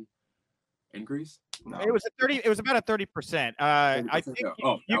 30,000 increase. No. It was about a 30%. I think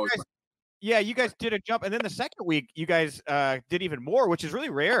you guys did a jump, and then the second week you guys did even more, which is really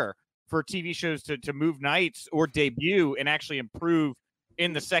rare for TV shows to move nights or debut and actually improve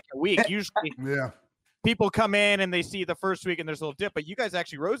in the second week. Usually, people come in and they see the first week and there's a little dip, but you guys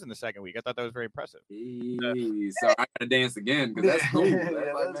actually rose in the second week. I thought that was very impressive. So I gotta dance again because that's cool.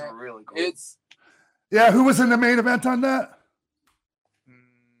 That's really cool. Who was in the main event on that?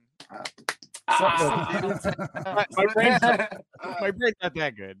 My brain's not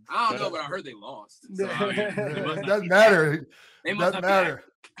that good. I don't know, but I heard they lost. So, it doesn't matter. It doesn't matter.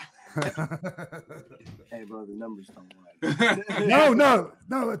 Hey, bro, the numbers don't lie.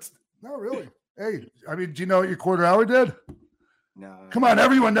 No, it's not really. Hey, I mean, do you know what your quarter hour did? No. Come on,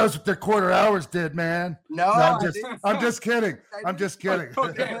 everyone knows what their quarter hours did, man. No, I'm just kidding. I'm just kidding.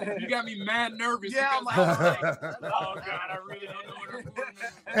 Okay. You got me mad nervous. Yeah, oh God, I really don't know what I'm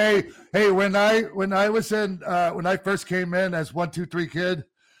doing. Hey, when I was in when I first came in as 1-2-3 Kid,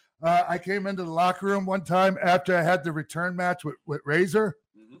 I came into the locker room one time after I had the return match with Razor,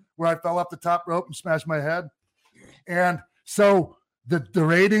 where I fell off the top rope and smashed my head, and so the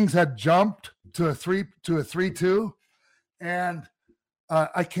ratings had jumped to a 3-2. And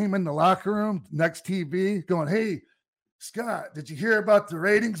I came in the locker room, next TV, going, "Hey, Scott, did you hear about the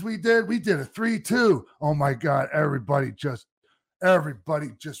ratings we did? We did a 3-2. Oh my God! Everybody just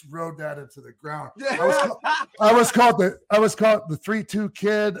rode that into the ground. I was called the 3-2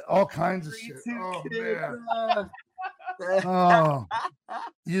 Kid, all kinds of shit. Oh man! Oh,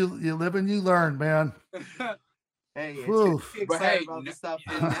 you live and you learn, man. Hey, it's but hey, about the stuff.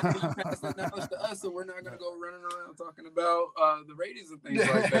 And now you pass the knowledge to us, so we're not gonna go running around talking about the ratings and things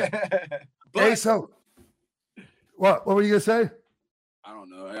like that. But, hey, so what were you gonna say? I don't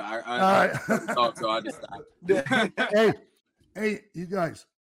know. I talk, so I just stopped. Hey, you guys.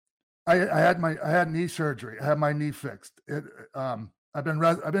 I had knee surgery. I had my knee fixed. I've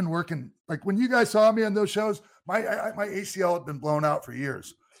been working, like when you guys saw me on those shows, my ACL had been blown out for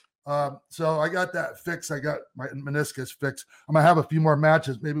years. So I got that fixed. I got my meniscus fixed. I'm gonna have a few more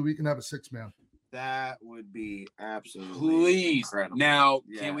matches. Maybe we can have a 6-man. That would be absolutely please incredible. Now,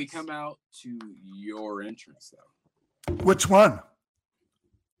 can we come out to your entrance though? Which one?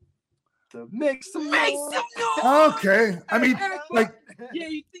 To make some noise. Okay. I mean, like, yeah,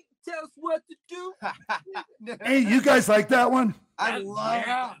 you think tell us what to do? Hey, you guys like that one? I love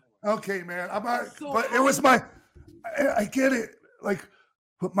it. Okay, man. But it was my. I get it. Like,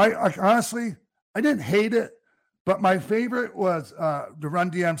 but honestly, I didn't hate it. But my favorite was the Run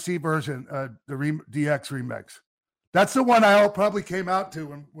DMC version, the DX remix. That's the one I probably came out to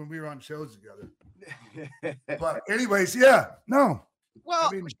when we were on shows together. But anyways, yeah, no. Well,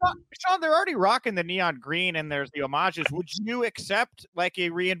 I mean, Sean, they're already rocking the neon green, and there's the homages. Would you accept like a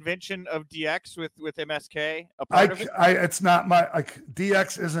reinvention of DX with MSK? It's not my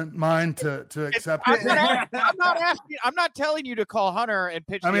DX isn't mine to accept. I'm not asking. I'm not telling you to call Hunter and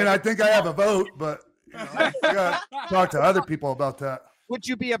pitch. I mean, I think I have a vote, but I gotta talk to other people about that. Would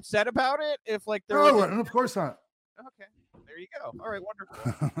you be upset about it if like there? No, of course not. Okay, there you go. All right,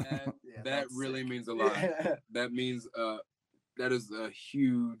 wonderful. That really means a lot. That means that is a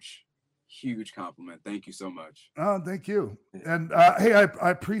huge compliment. Thank you so much. Oh, thank you. And hey, I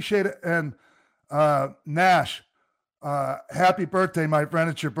appreciate it. And Nash, happy birthday, my friend.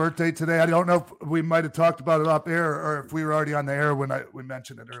 It's your birthday today. I don't know if we might have talked about it off air or if we were already on the air when we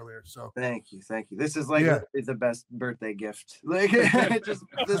mentioned it earlier. So thank you. This is like it's the best birthday gift. Like this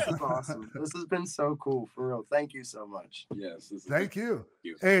is awesome. This has been so cool for real. Thank you so much. Yes. Thank you.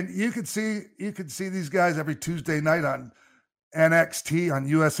 And you could see these guys every Tuesday night on NXT on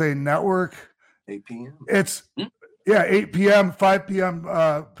USA Network. 8 p.m. It's 8 p.m., 5 p.m.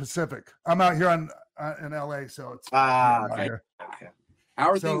 Pacific. I'm out here in LA, so it's okay.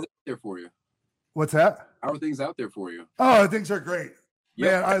 How are things out there for you? What's that? How are things out there for you? Oh, things are great.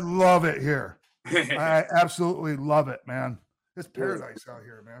 Yep. Man, I love it here. I absolutely love it, man. It's paradise out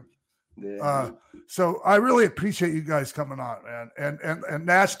here, man. Yeah. So I really appreciate you guys coming on, man. And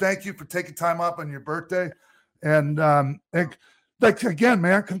Nash, thank you for taking time up on your birthday. And like again,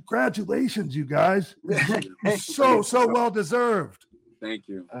 man, congratulations, you guys. so well deserved. Thank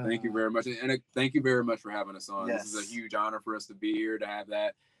you. Thank you very much. And thank you very much for having us on. Yes. This is a huge honor for us to be here, to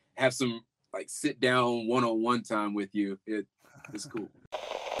have some like sit down one-on-one time with you. It's cool.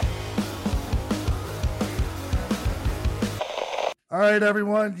 All right,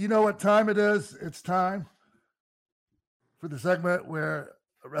 everyone. You know what time it is. It's time for the segment where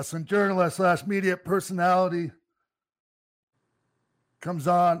a wrestling journalist / media personality comes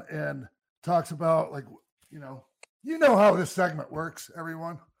on and talks about, like, you know how this segment works,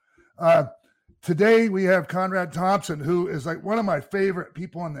 everyone. Today we have Conrad Thompson, who is like one of my favorite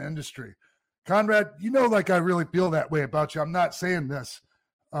people in the industry. Conrad, like I really feel that way about you. I'm not saying this,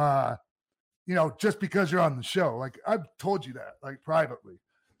 just because you're on the show. Like I've told you that, like privately.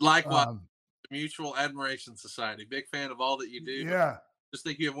 Likewise, Mutual Admiration Society. Big fan of all that you do. Yeah. Just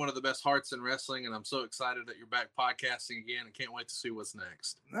think you have one of the best hearts in wrestling, and I'm so excited that you're back podcasting again and can't wait to see what's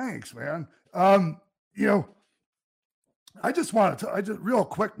next. Thanks, man. I just want to, real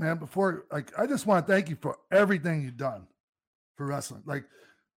quick, man, before, I just want to thank you for everything you've done for wrestling. Like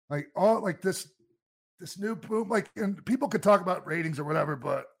all, like this new boom, like, and people could talk about ratings or whatever,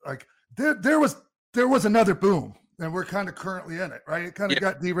 but like there was another boom, and we're kind of currently in it, right? It kind of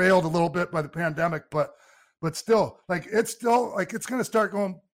got derailed a little bit by the pandemic, but still, like, it's still like, it's going to start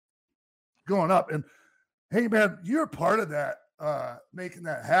going up. And hey, man, you're part of that, making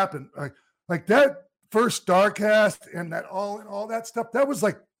that happen. Like that first StarCast and that all that stuff, that was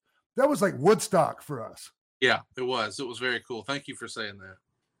like Woodstock for us. Yeah, it was very cool. Thank you for saying that.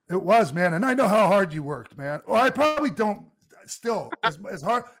 It was, man. And I know how hard you worked, man. Well, I probably don't still as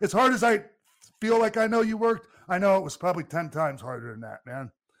hard as I feel like I know you worked. I know it was probably 10 times harder than that,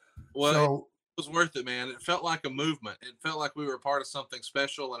 man. Well, so, was worth it, man. It felt like a movement. It felt like we were a part of something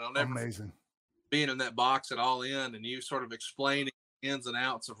special, and I'll never amazing being in that box at All In and you sort of explaining ins and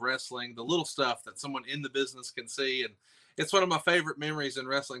outs of wrestling, the little stuff that someone in the business can see. And it's one of my favorite memories in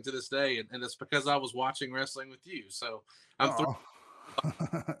wrestling to this day, and it's because I was watching wrestling with you. So I'm thrilled.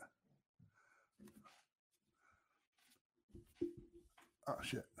 Oh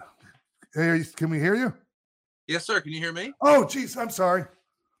shit! Hey, can we hear you? Yes, sir. Can you hear me? Oh, geez, I'm sorry.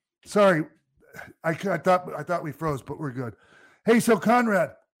 I thought we froze, but we're good. Hey, so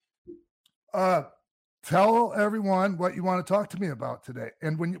Conrad, tell everyone what you want to talk to me about today.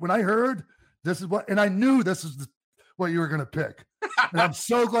 And when I heard this is what, and I knew this is what you were going to pick, and I'm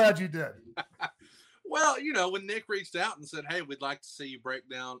so glad you did. Well, when Nick reached out and said, "Hey, we'd like to see you break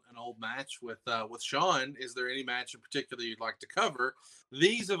down an old match with Sean. Is there any match in particular you'd like to cover?"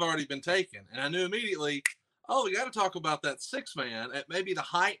 These have already been taken, and I knew immediately. Oh, we got to talk about that 6-man at maybe the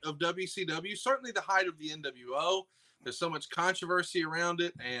height of WCW, certainly the height of the NWO. There's so much controversy around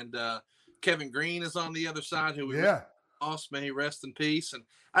it, and Kevin Green is on the other side, who we lost. May he rest in peace. And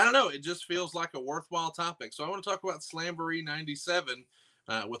I don't know, it just feels like a worthwhile topic. So I want to talk about Slamboree 97.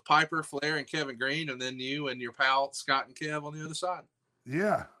 With Piper, Flair, and Kevin Green, and then you and your pal Scott and Kev on the other side.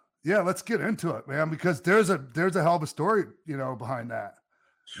 Yeah, let's get into it, man, because there's a hell of a story, behind that.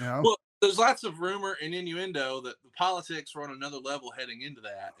 Well, there's lots of rumor and innuendo that the politics were on another level heading into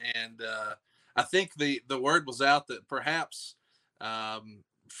that, and I think the word was out that perhaps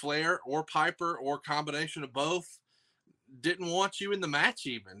Flair or Piper or combination of both didn't want you in the match.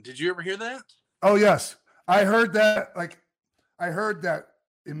 Even did you ever hear that? Oh yes, I heard that. I heard that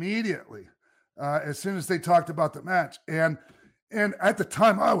immediately as soon as they talked about the match, and at the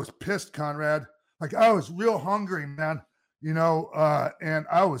time I was pissed, Conrad. Like I was real hungry, man, and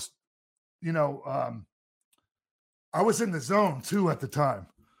I was I was in the zone too at the time,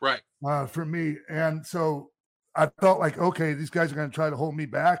 right? For me, and so I felt like, okay, these guys are going to try to hold me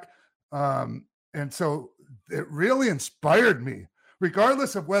back, and so it really inspired me,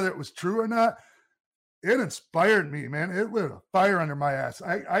 regardless of whether it was true or not. It inspired me, man. It lit a fire under my ass.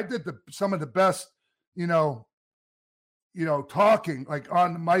 I did some of the best, talking like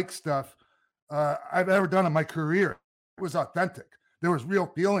on the mic stuff I've ever done in my career. It was authentic. There was real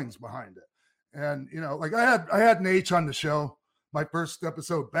feelings behind it. And, like I had Nate on the show, my first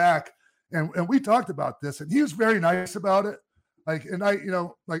episode back, and we talked about this, and he was very nice about it. Like, and I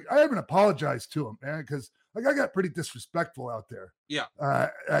haven't apologized to him, man, because I got pretty disrespectful out there. Yeah.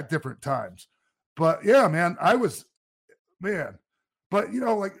 At different times. But yeah, man, but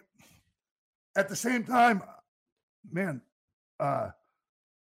like at the same time, man,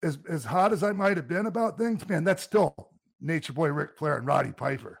 as hot as I might have been about things, man, that's still Nature Boy Ric Flair and Roddy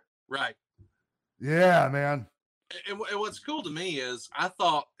Piper. Right. Yeah, man. And what's cool to me is I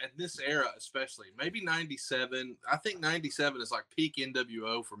thought at this era, especially maybe 97, I think 97 is like peak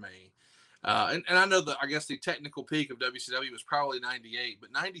NWO for me. And I know that I guess the technical peak of WCW was probably 98,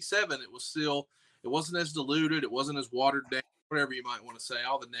 but 97, it wasn't as diluted. It wasn't as watered down, whatever you might want to say,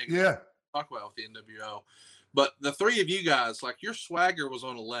 all the negative talk about with the NWO. But the three of you guys, like your swagger was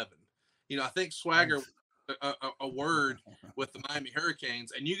on 11. I think swagger was a word with the Miami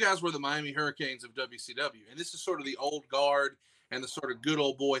Hurricanes, and you guys were the Miami Hurricanes of WCW. And this is sort of the old guard and the sort of good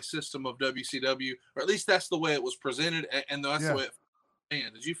old boy system of WCW, or at least that's the way it was presented, and that's the way it was.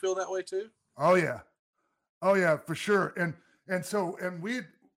 Did you feel that way too? Oh yeah, for sure. And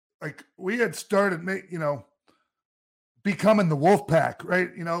we had started, becoming the Wolfpack, right?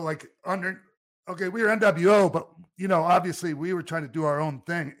 We were NWO, but obviously we were trying to do our own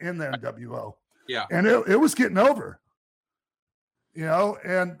thing in the NWO. Yeah. And it was getting over,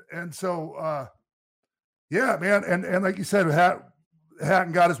 and so yeah, man. And like you said,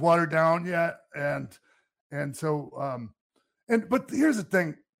 hadn't got his watered down yet. And so but here's the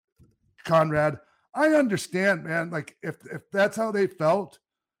thing, Conrad, I understand, man. Like if that's how they felt,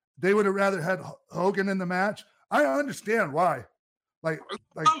 they would have rather had Hogan in the match. I understand why. Like,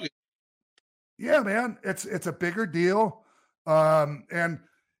 yeah, man, it's a bigger deal. And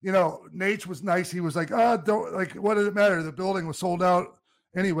Nate was nice. He was like, don't, like, what did it matter? The building was sold out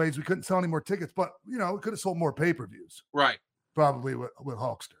anyways. We couldn't sell any more tickets, but we could have sold more pay-per-views. Right. Probably with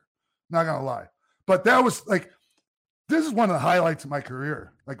Hulkster. Not gonna lie. But that was like, this is one of the highlights of my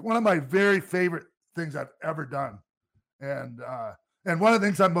career. Like one of my very favorite things I've ever done. And one of the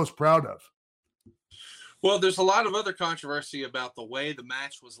things I'm most proud of. Well, there's a lot of other controversy about the way the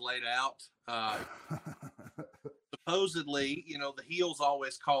match was laid out. Supposedly, the heels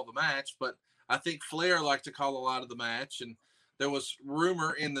always call the match, but I think Flair liked to call a lot of the match. And there was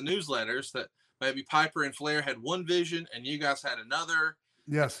rumor in the newsletters that maybe Piper and Flair had one vision and you guys had another.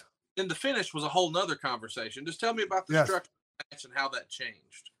 Yes. And the finish was a whole nother conversation. Just tell me about the structure of the match and how that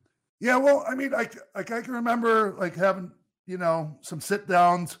changed. Yeah, well, I mean, I can remember like having, some sit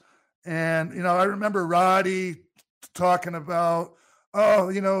downs, and, I remember Roddy talking about,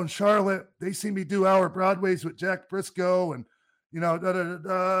 in Charlotte, they see me do our Broadways with Jack Briscoe, and,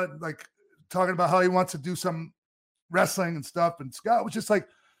 like talking about how he wants to do some wrestling and stuff. And Scott was just like,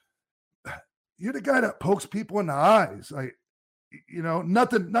 you're the guy that pokes people in the eyes. Like,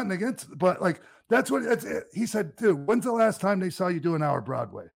 nothing against, but like, that's what he said, dude, when's the last time they saw you do an hour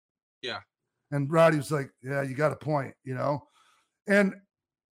Broadway? Yeah. And Roddy was like, yeah, you got a point, you know? And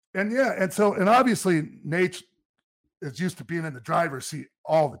yeah, and obviously Nate is used to being in the driver's seat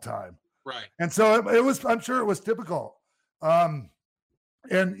all the time. Right. And so it was, I'm sure it was difficult. And,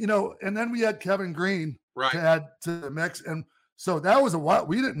 you know, and then we had Kevin Green to add to the mix. And so that was a while.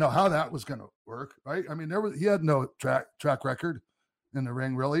 We didn't know how that was going to work. Right. I mean, he had no track record in the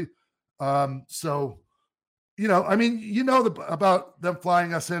ring, really. So, you know, I mean, you know, about them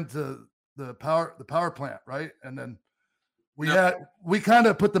flying us into the power plant. Right. And then we kind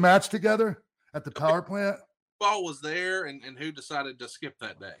of put the match together at the power plant. Ball was there, and who decided to skip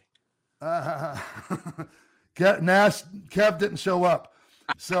that day? Kev didn't show up.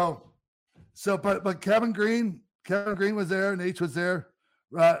 But Kevin Green was there, Nate was there,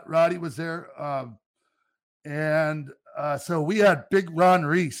 Roddy was there. So we had Big Ron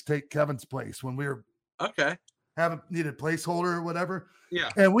Reese take Kevin's place when we were haven't needed placeholder or whatever. Yeah.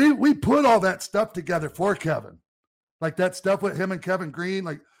 And we put all that stuff together for Kevin. Like that stuff with him and Kevin Green,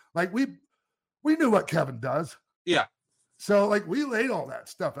 like we knew what Kevin does. Yeah. So like we laid all that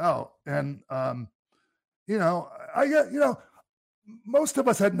stuff out. And you know, most of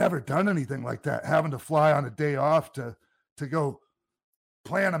us had never done anything like that, having to fly on a day off to go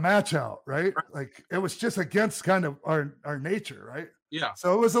plan a match out, right? Like it was just against kind of our nature, right? Yeah.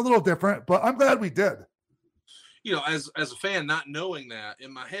 So it was a little different, but I'm glad we did. You know, as a fan, not knowing that,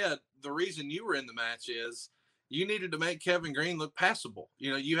 in my head, the reason you were in the match is you needed to make Kevin Green look passable.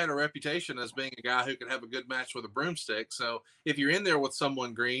 You know, you had a reputation as being a guy who could have a good match with a broomstick. So if you're in there with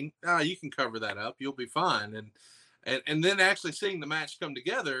someone green, you can cover that up. You'll be fine. And then actually seeing the match come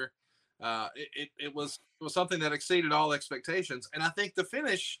together, it was something that exceeded all expectations. And I think the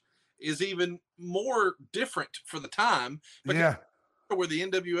finish is even more different for the time. Yeah. Where the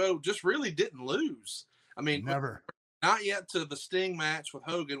NWO just really didn't lose. I mean, never. Not yet to the Sting match with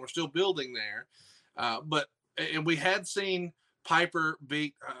Hogan. We're still building there. And we had seen Piper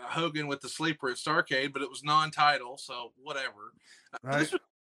beat Hogan with the sleeper at Starrcade, but it was non-title, so whatever. This was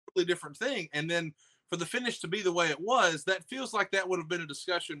a really different thing. And then for the finish to be the way it was, that feels like that would have been a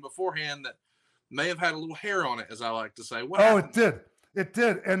discussion beforehand that may have had a little hair on it, as I like to say. It did. It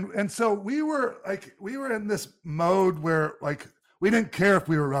did. And so we were in this mode where like we didn't care if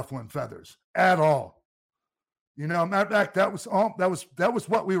we were ruffling feathers at all. You know, matter of fact, that was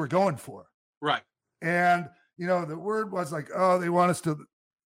what we were going for. Right. And you know, the word was like, oh, they want us to.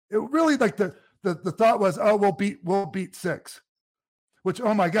 It really like the thought was, oh, we'll beat 6, which,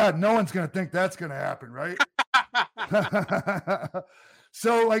 oh my God, no one's going to think that's going to happen, right?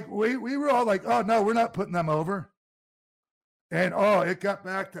 So like we were all like, oh no, we're not putting them over. And it got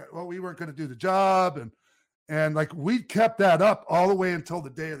back to, well, we weren't going to do the job, and like we kept that up all the way until the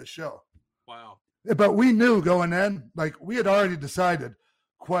day of the show. Wow. But we knew going in, like we had already decided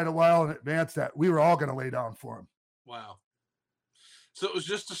quite a while in advance that we were all going to lay down for him. Wow. So it was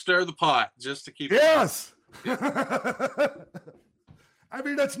just to stir the pot, just to keep. Yes. I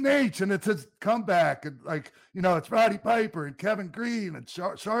mean, that's Nate, and it's his comeback, and like, you know, it's Roddy Piper and Kevin Green and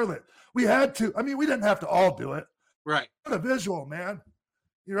Charlotte. We had to. I mean, we didn't have to all do it. Right. What a visual, man.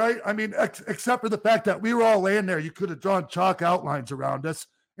 You're right. I mean, except for the fact that we were all laying there, you could have drawn chalk outlines around us,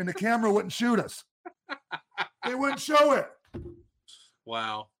 and the camera wouldn't shoot us. They wouldn't show it.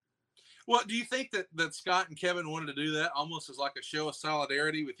 Wow. Well, do you think that Scott and Kevin wanted to do that almost as like a show of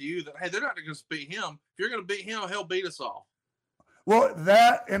solidarity with you? That, hey, they're not going to beat him. If you're going to beat him, he'll beat us all. Well,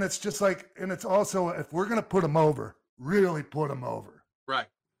 that, and it's just like, and it's also, if we're going to put him over, really put him over. Right.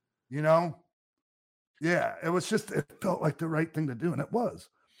 You know? Yeah, it was just, it felt like the right thing to do, and it was.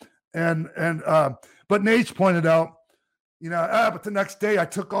 But Nate pointed out, you know, but the next day I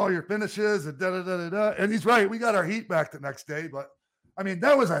took all your finishes and da-da-da-da-da. And he's right. We got our heat back the next day, but I mean,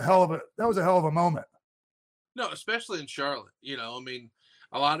 that was a hell of a moment. No, especially in Charlotte. You know, I mean,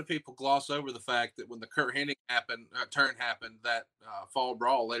 a lot of people gloss over the fact that when the Kurt Hennig turn happened, that fall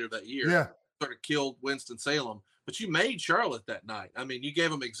brawl later that year, sort of killed Winston-Salem. But you made Charlotte that night. I mean, you gave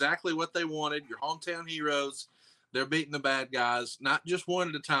them exactly what they wanted. Your hometown heroes. They're beating the bad guys, not just one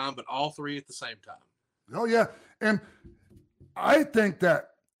at a time, but all three at the same time. Oh yeah, and I think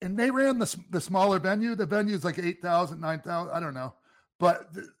that, and they ran the smaller venue. The venue's like 8,000, 9,000. I don't know. But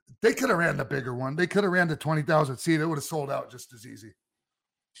they could have ran the bigger one. They could have ran the 20,000 seat. It would have sold out just as easy.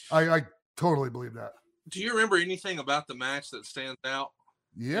 I totally believe that. Do you remember anything about the match that stands out?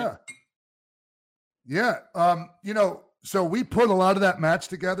 Yeah. You know, so we put a lot of that match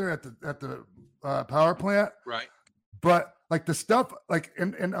together at the power plant. Right. But like the stuff, like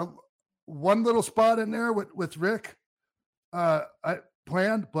in one little spot in there with Rick, I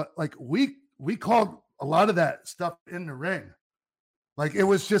planned, but like we called a lot of that stuff in the ring. Like it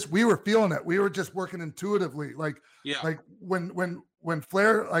was just, we were feeling it. We were just working intuitively. Like when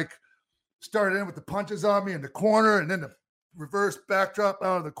Flair like started in with the punches on me in the corner and then the reverse backdrop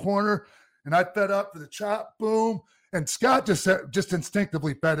out of the corner, and I fed up for the chop, boom. And Scott just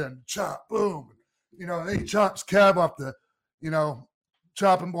instinctively fed in, chop, boom. You know, and he chops Kev off the, you know,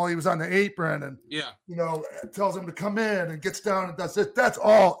 chop him while he was on the apron, and you know, tells him to come in and gets down and does it. That's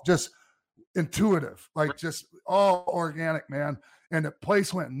all just intuitive, like just all organic, man. And the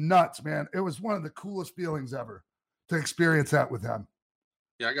place went nuts, man. It was one of the coolest feelings ever to experience that with him.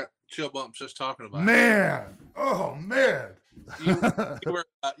 Yeah, I got chill bumps just talking about it. Oh man.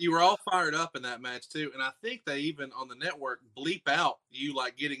 You were all fired up in that match too, and I think they even on the network bleep out you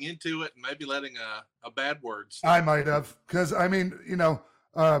like getting into it and maybe letting a bad word. I might have, because I mean, you know,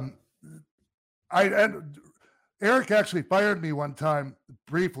 Eric actually fired me one time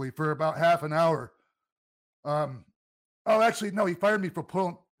briefly for about half an hour. Actually, no, he fired me for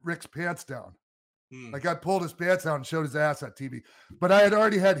pulling Rick's pants down. Like I pulled his pants down and showed his ass on TV, but I had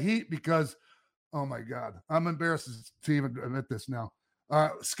already had heat because, oh my God, I'm embarrassed to even admit this now.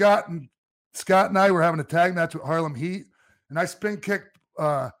 Scott and I were having a tag match with Harlem Heat, and I spin kicked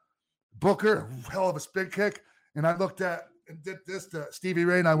Booker, a hell of a spin kick, and I looked at and did this to Stevie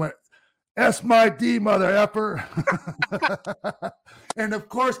Ray, and I went, "S my D, mother effer," and of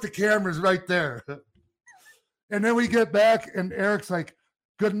course the camera's right there. And then we get back, and Eric's like,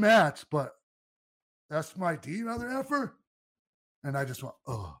 "Good match, but S my D, mother effer," and I just went,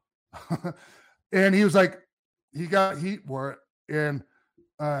 "Oh." And he was like, he got heat for it. And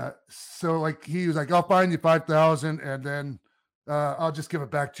so like, he was like, "I'll find you 5,000 and then I'll just give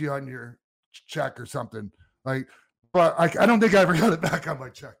it back to you on your check or something." Like, but I don't think I ever got it back on my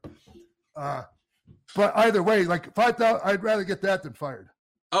check. But either way, like 5,000, I'd rather get that than fired.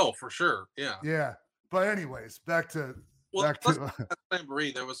 Oh, for sure. Yeah. Yeah. But anyways, back to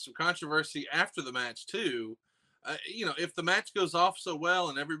Slamboree. There was some controversy after the match too. You know, if the match goes off so well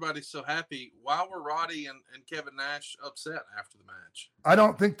and everybody's so happy, why were Roddy and Kevin Nash upset after the match? I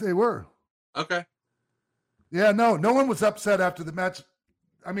don't think they were. Okay. Yeah, no one was upset after the match.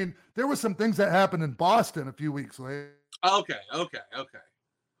 I mean, there were some things that happened in Boston a few weeks later. Okay.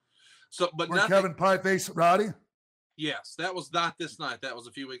 So, but nothing, Kevin Pie faced Roddy? Yes, that was not this night. That was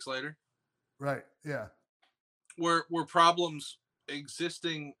a few weeks later. Right, yeah. Were problems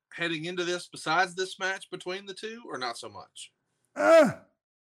existing heading into this besides this match between the two, or not so much?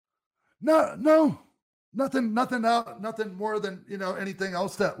 No, nothing more than, you know, anything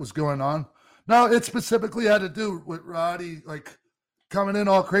else that was going on. No, it specifically had to do with Roddy like coming in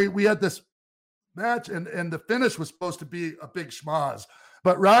all crazy. We had this match and the finish was supposed to be a big schmoz,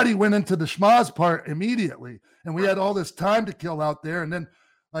 but Roddy went into the schmoz part immediately, and we had all this time to kill out there, and then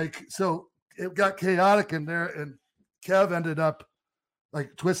like, so it got chaotic in there, and Kev ended up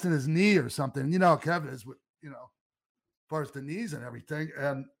like twisting his knee or something. You know, Kev is, you know, as far as the knees and everything.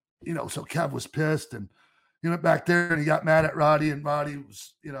 And, you know, so Kev was pissed, and he went back there and he got mad at Roddy, and Roddy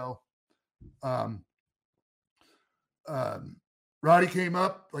was, you know, Roddy came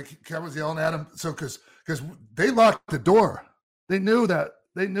up, like Kev was yelling at him. So, cause they locked the door. They knew that,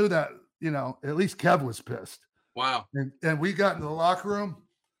 you know, at least Kev was pissed. Wow. And we got into the locker room,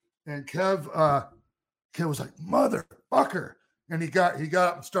 and Kev was like, "Motherfucker." And he got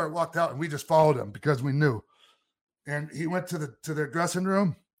up and walked out, and we just followed him because we knew. And he went to their dressing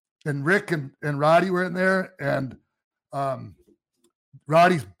room, and Rick and Roddy were in there, and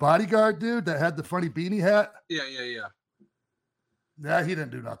Roddy's bodyguard dude that had the funny beanie hat. Yeah. Yeah, he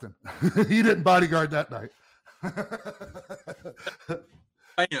didn't do nothing. He didn't bodyguard that night.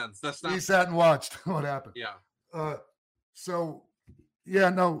 Fans, that's not. He sat and watched what happened. Yeah. So, yeah,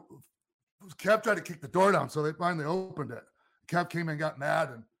 no. Kev tried to kick the door down, so they finally opened it. Kev came and got mad,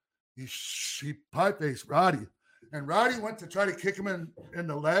 and he pie-faced Roddy. And Roddy went to try to kick him in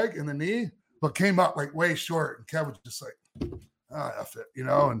the leg, in the knee, but came up like way short. And Kev was just like, F it, you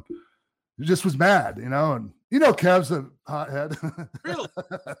know, and he just was mad, you know. And, you know, Kev's a hothead. Really?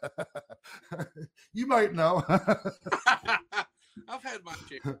 You might know. I've had my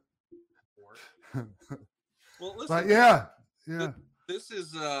share before. Well, listen. But yeah. This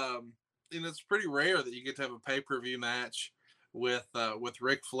is, you know, it's pretty rare that you get to have a pay-per-view match with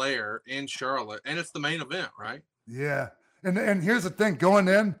Ric Flair in Charlotte, and it's the main event, right? Yeah. And here's the thing, going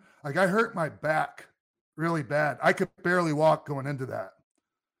in, like I hurt my back really bad. I could barely walk going into that,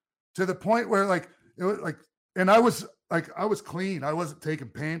 to the point where like it was like, and I was clean. I wasn't taking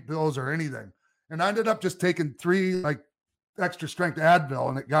pain pills or anything. And I ended up just taking 3 like extra strength Advil,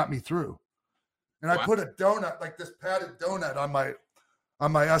 and it got me through. And wow. I put a donut, like this padded donut on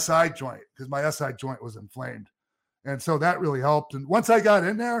my SI joint, because my SI joint was inflamed. And so that really helped. And once I got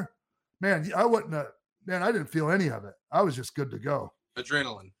in there, man, I didn't feel any of it. I was just good to go.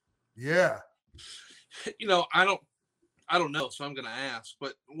 Adrenaline. Yeah. I don't know, so I'm going to ask,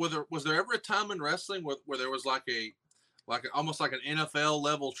 but was there ever a time in wrestling where there was like almost like an NFL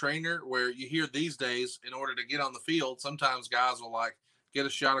level trainer, where you hear these days, in order to get on the field, sometimes guys will like get a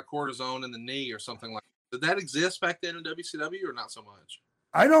shot of cortisone in the knee or something like that. Did that exist back then in WCW or not so much?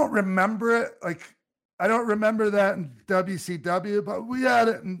 I don't remember it. Like, I don't remember that in WCW, but we had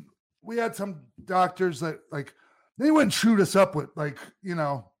it, and we had some doctors that like, they wouldn't shoot us up with like,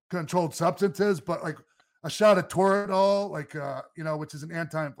 controlled substances, but like a shot of Toradol, like, which is an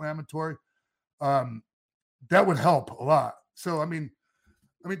anti-inflammatory, that would help a lot. So, I mean,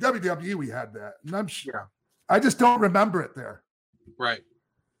 WWE, we had that, and I'm sure, I just don't remember it there. Right.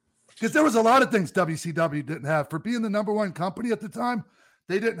 Because there was a lot of things WCW didn't have. For being the number one company at the time,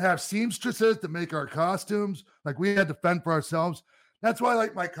 they didn't have seamstresses to make our costumes. Like, we had to fend for ourselves. That's why,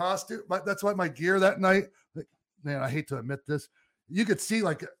 like, my costume, that's why my gear that night, like, man, I hate to admit this, you could see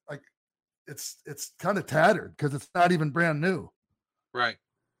like it's kind of tattered because it's not even brand new. Right.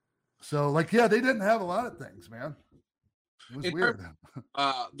 So, like, yeah, they didn't have a lot of things, man. It was weird.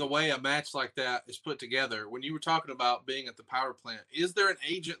 The way a match like that is put together, when you were talking about being at the power plant, is there an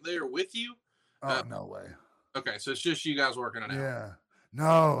agent there with you? Oh, no way. Okay, so it's just you guys working on it. Yeah.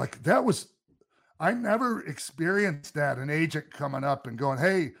 No, like, I never experienced that, an agent coming up and going,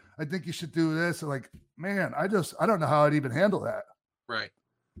 hey, I think you should do this. Like, man, I don't know how I'd even handle that. Right.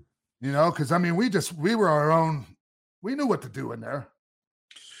 Because, I mean, we were our own, we knew what to do in there.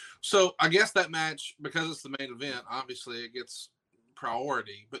 So I guess that match, because it's the main event, obviously it gets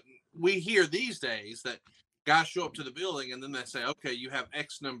priority. But we hear these days that guys show up to the building and then they say, okay, you have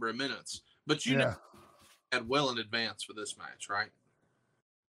X number of minutes. But you had well in advance for this match, right?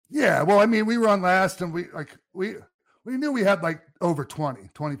 Yeah. Well, I mean, we were on last, and we knew we had like over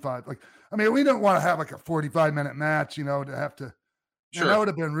 20, 25. Like, I mean, we didn't want to have like a 45-minute match, to have to. Sure. That would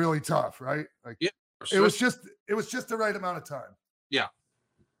have been really tough, right? Like, yeah, sure. It was just the right amount of time. Yeah.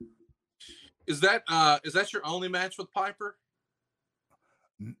 Is that your only match with Piper?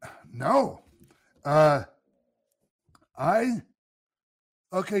 No.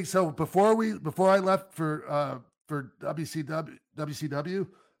 Okay, so before I left for WCW,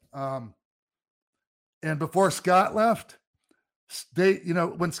 and before Scott left, they,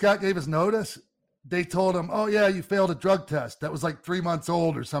 when Scott gave his notice, they told him, oh yeah, you failed a drug test that was like 3 months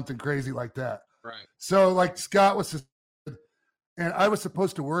old or something crazy like that. Right. So like Scott was, and I was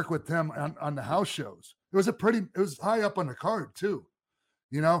supposed to work with him on the house shows. It was high up on the card too,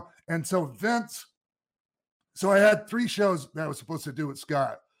 and so Vince, so I had 3 shows that I was supposed to do with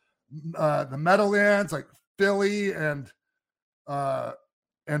Scott, the Meadowlands, like Philly and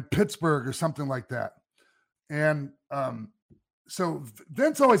Pittsburgh or something like that. And so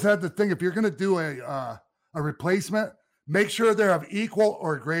Vince always had the thing, if you're going to do a replacement, make sure they're of equal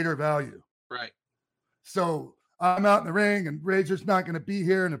or greater value. Right. So I'm out in the ring and Razor's not going to be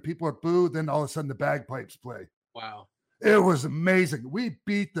here, and if people are booed, then all of a sudden the bagpipes play. Wow. It was amazing. We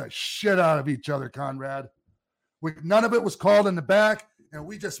beat the shit out of each other, Conrad. None of it was called in the back, and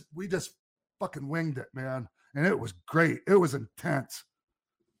we just fucking winged it, man. And it was great. It was intense.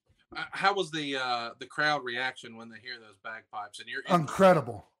 How was the crowd reaction when they hear those bagpipes? And you're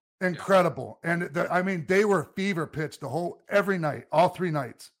incredible. And I mean, they were fever pitch every night, all 3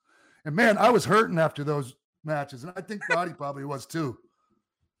 nights. And man, I was hurting after those matches, and I think Roddy probably was too.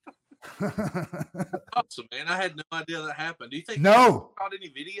 Awesome, man! I had no idea that happened. Do you think no? You caught any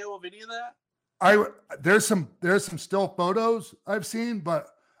video of any of that? There's some still photos I've seen, but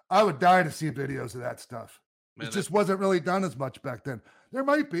I would die to see videos of that stuff. Man, it just wasn't really done as much back then. There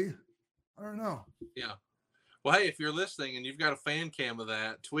might be. I don't know. Yeah. Well, hey, if you're listening and you've got a fan cam of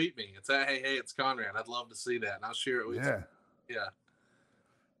that, tweet me. It's hey, it's Conrad. I'd love to see that, and I'll share it with you. Yeah.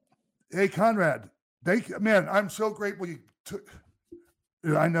 Hey, Conrad. Man, I'm so grateful you took.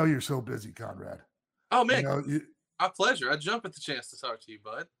 I know you're so busy, Conrad. Oh man, my pleasure. I jump at the chance to talk to you,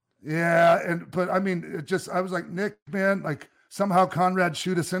 bud. Yeah, but I mean, I was like, Nick, man, like somehow Conrad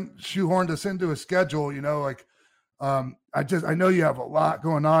shoehorned us into a schedule. I know you have a lot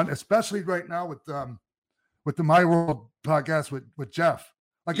going on, especially right now with the My World podcast with Jeff.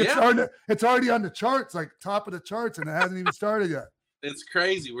 Like it's already on the charts, like top of the charts, and it hasn't even started yet. It's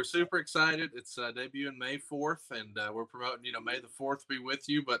crazy. We're super excited. It's debuting May 4th, and we're promoting, May the 4th be with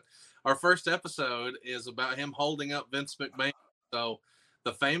you. But our first episode is about him holding up Vince McMahon. So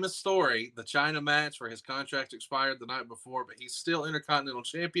the famous story, the China match where his contract expired the night before, but he's still Intercontinental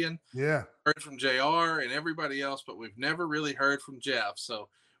Champion. Yeah. Heard from JR and everybody else, but we've never really heard from Jeff. So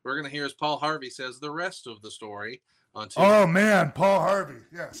we're going to hear, as Paul Harvey says, the rest of the story on Tuesday. Oh, man, Paul Harvey.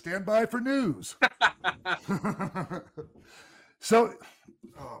 Yeah, stand by for news. So,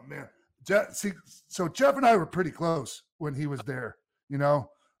 oh, man. So Jeff and I were pretty close when he was there, you know.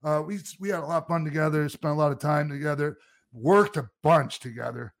 We had a lot of fun together, spent a lot of time together, worked a bunch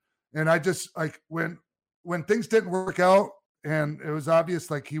together. And I just, like, when things didn't work out and it was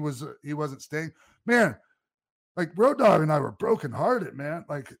obvious, like, he wasn't staying, man, like, Road Dogg and I were brokenhearted, man.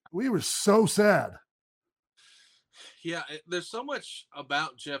 Like, we were so sad. Yeah, there's so much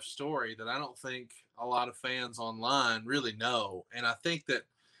about Jeff's story that I don't think a lot of fans online really know. And I think that,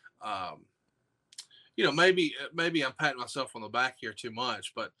 you know, maybe I'm patting myself on the back here too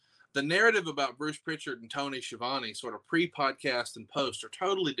much, but the narrative about Bruce Pritchard and Tony Schiavone sort of pre-podcast and post are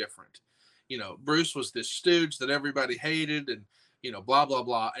totally different. You know, Bruce was this stooge that everybody hated and, you know, blah, blah,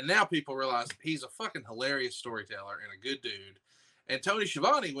 blah. And now people realize he's a fucking hilarious storyteller and a good dude. And Tony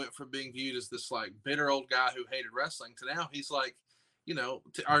Schiavone went from being viewed as this, like, bitter old guy who hated wrestling to now he's like, you know,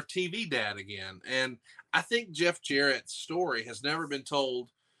 our TV dad again. And I think Jeff Jarrett's story has never been told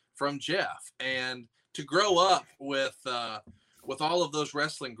from Jeff. And to grow up with all of those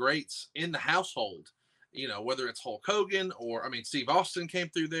wrestling greats in the household, you know, whether it's Hulk Hogan or, I mean, Steve Austin came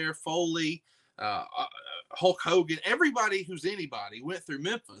through there, Foley, Hulk Hogan, everybody who's anybody went through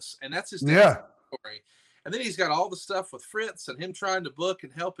Memphis, and that's his dad's story. And then he's got all the stuff with Fritz and him trying to book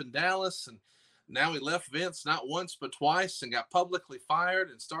and help in Dallas, and now he left Vince not once but twice and got publicly fired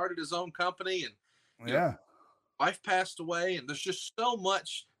and started his own company, and you know, wife passed away, and there's just so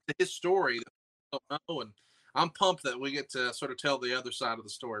much to his story that we don't know, and I'm pumped that we get to sort of tell the other side of the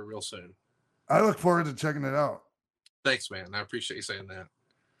story real soon. I look forward to checking it out. Thanks, man. I appreciate you saying that.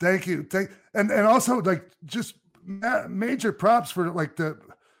 Thank you. And also, like, just major props for, like, the,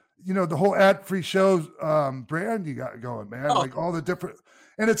 you know, the whole ad-free shows brand you got going, man. Like, all the different,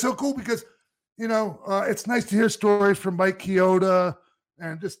 and it's so cool because, you know, it's nice to hear stories from Mike Chioda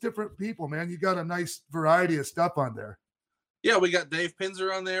and just different people, man. You got a nice variety of stuff on there. Yeah, we got Dave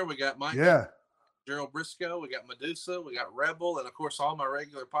Pinzer on there. We got Mike. Yeah. Gerald Briscoe, we got Medusa, we got Rebel, and of course all my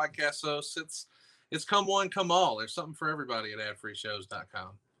regular podcast hosts. It's come one, come all. There's something for everybody at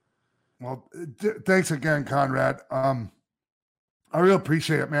adfreeshows.com. Well, thanks again, Conrad. I really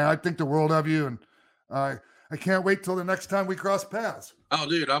appreciate it, man. I think the world of you, and I can't wait till the next time we cross paths. Oh,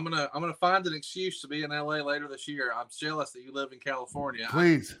 dude, I'm gonna find an excuse to be in LA later this year. I'm jealous that you live in California.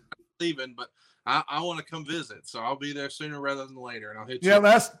 Please. I'm leaving, but I want to come visit, so I'll be there sooner rather than later, and I'll hit you. Yeah,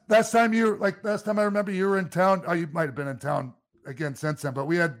 last time I remember you were in town. Oh, you might have been in town again since then, but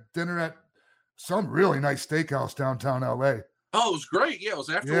we had dinner at some really nice steakhouse downtown LA. Oh, it was great. Yeah, it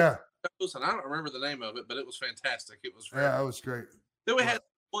was after shows, and I don't remember the name of it, but it was fantastic. It was great. Yeah, it was great. Then we had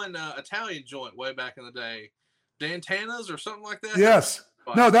one Italian joint way back in the day, Dantana's or something like that. Yes.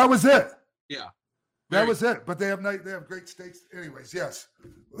 No, that was it. Yeah. That was it. But they have great steaks. Anyways, yes.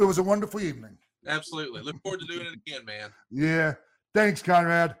 It was a wonderful evening. Absolutely. Look forward to doing it again, man. Yeah. Thanks,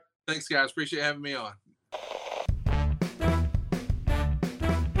 Conrad. Thanks, guys. Appreciate having me on.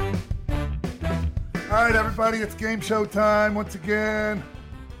 All right, everybody. It's game show time once again.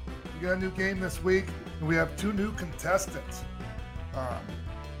 We got a new game this week, and we have 2 new contestants.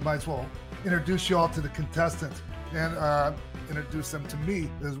 Might as well introduce you all to the contestants and introduce them to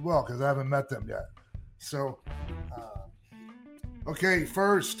me as well, because I haven't met them yet. So, okay,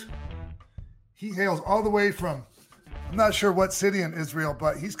 first, he hails all the way from, I'm not sure what city in Israel,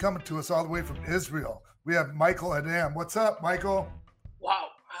 but he's coming to us all the way from Israel. We have Michael Adam. What's up, Michael? Wow,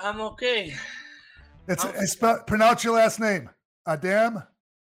 I'm okay. Pronounce your last name. Adam?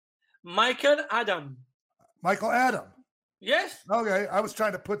 Michael Adam. Michael Adam. Yes. Okay, I was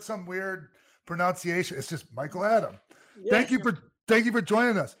trying to put some weird pronunciation. It's just Michael Adam. Yes. Thank you for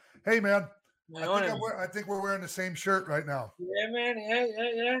joining us. Hey, man. I think we're wearing the same shirt right now. Yeah,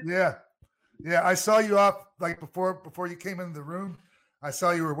 man. Yeah. I saw you off like before you came into the room. I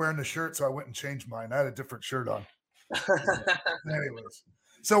saw you were wearing the shirt, so I went and changed mine. I had a different shirt on. Anyways,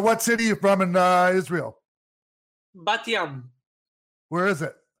 so what city are you from in Israel? Bat Yam. Where is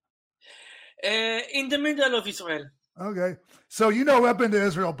it? In the middle of Israel. Okay, so I've been to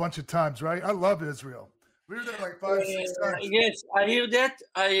Israel a bunch of times, right? I love Israel. We were there like 5-6 times. Yes, I hear that.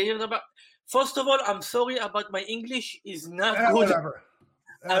 I hear about. First of all, I'm sorry about my English is not good. Whatever.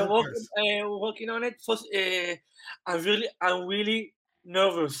 I'm working on it. First, I'm really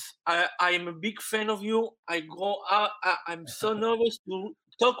nervous. I'm a big fan of you. I'm so nervous to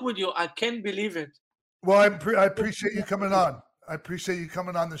talk with you. I can't believe it. Well, I appreciate you coming on. I appreciate you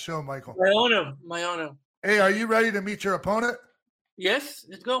coming on the show, Michael. My honor. Hey, are you ready to meet your opponent? Yes,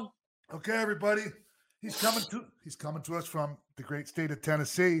 let's go. Okay, everybody. He's coming to us from the great state of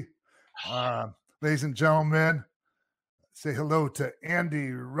Tennessee. Ladies and gentlemen, say hello to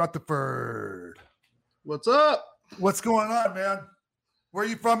Andy Rutherford. What's up? What's going on, man? Where are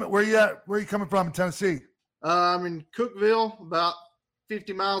you from? Where are you at? Where are you coming from in Tennessee? I'm in Cookeville, about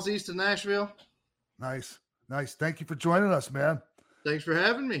 50 miles east of Nashville. Nice. Thank you for joining us, man. Thanks for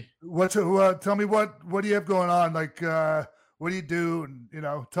having me. Tell me what do you have going on? Like, what do you do? And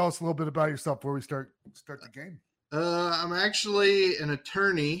tell us a little bit about yourself before we start the game. I'm actually an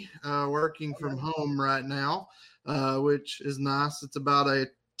attorney working from home right now, which is nice. It's about a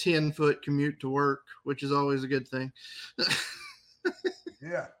 10-foot commute to work, which is always a good thing.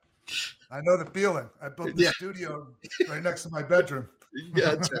 Yeah, I know the feeling. I built the studio right next to my bedroom.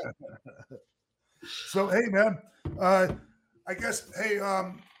 Gotcha. So, hey, man, I guess, hey,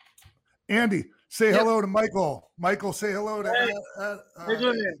 Andy, say hello to Michael. Michael, say hello to How you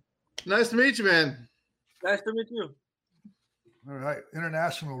doing, man? Nice to meet you, man. Nice to meet you. All right,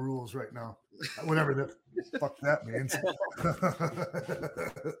 international rules right now. Whatever the fuck that means.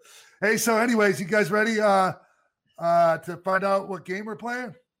 Hey, so anyways, you guys ready to find out what game we're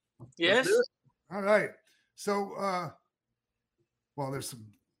playing? Yes. All right. So, well, there's some.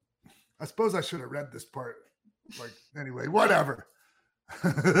 I suppose I should have read this part. Like, anyway, whatever.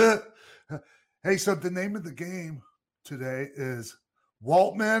 Hey, so the name of the game today is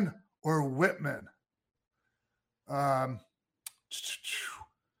Waltman or Whitman.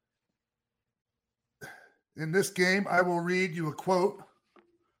 In this game, I will read you a quote.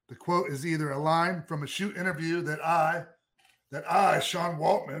 The quote is either a line from a shoot interview that I, Sean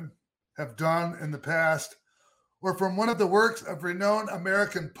Waltman, have done in the past, or from one of the works of renowned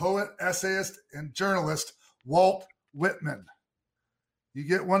American poet, essayist, and journalist Walt Whitman. You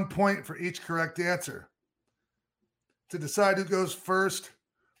get 1 point for each correct answer. To decide who goes first,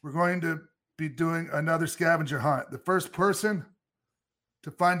 we're going to be doing another scavenger hunt. The first person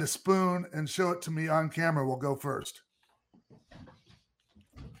to find a spoon and show it to me on camera will go first.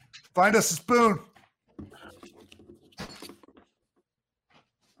 Find us a spoon.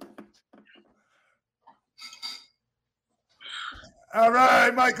 All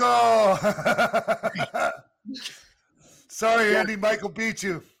right, Michael. Sorry, Andy. Michael beat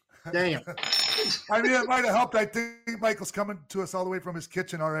you. Damn. I mean, it might have helped. I think Michael's coming to us all the way from his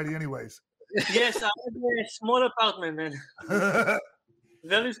kitchen already anyways. Yes, I have a small apartment, man.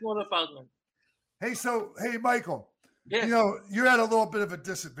 Very small apartment. Hey, Michael. Yes. You're at a little bit of a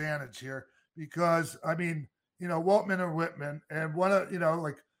disadvantage here because, I mean, Waltman or Whitman, and one of,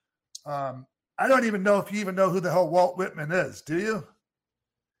 I don't even know if you even know who the hell Walt Whitman is. Do you?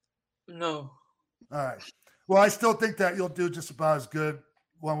 No. All right. Well, I still think that you'll do just about as good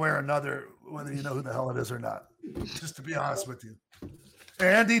one way or another, whether you know who the hell it is or not, just to be honest with you.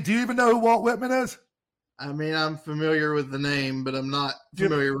 Andy, do you even know who Walt Whitman is? I mean, I'm familiar with the name, but I'm not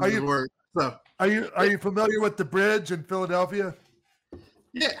familiar with the work. So, are you familiar with the bridge in Philadelphia?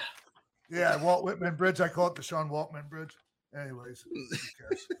 Yeah. Yeah, Walt Whitman Bridge. I call it the Sean Waltman Bridge. Anyways, who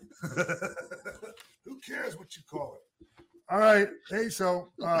cares? Who cares what you call it? All right. Hey, so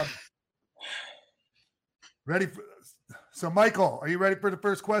ready for? So, Michael, are you ready for the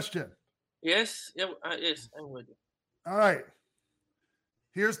first question? Yes. Yeah. Yes, I'm ready. All right.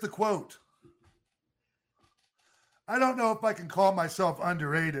 Here's the quote. I don't know if I can call myself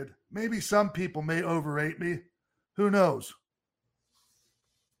underrated. Maybe some people may overrate me. Who knows?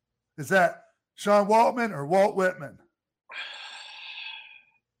 Is that Sean Waltman or Walt Whitman?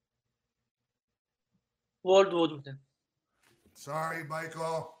 Walt Whitman. Sorry,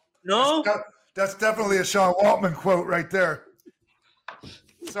 Michael. No? That's definitely a Sean Waltman quote right there.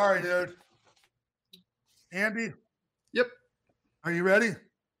 Sorry, dude. Andy? Yep. Are you ready?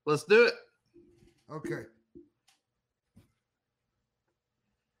 Let's do it. Okay.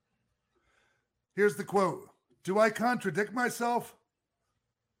 Here's the quote. Do I contradict myself?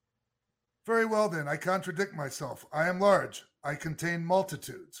 Very well then, I contradict myself. I am large. I contain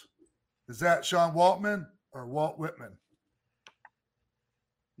multitudes. Is that Sean Waltman or Walt Whitman?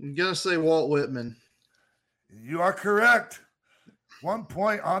 I'm going to say Walt Whitman. You are correct. 1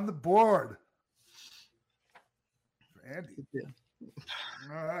 point on the board. Andy. Yeah.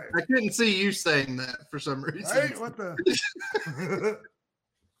 All right. I couldn't see you saying that for some reason. Right? What the?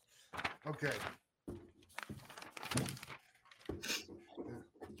 Okay.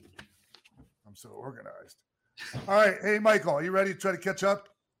 I'm so organized. All right. Hey, Michael, are you ready to try to catch up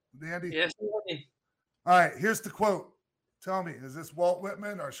with Andy? Yes, I'm ready. All right. Here's the quote. Tell me, is this Walt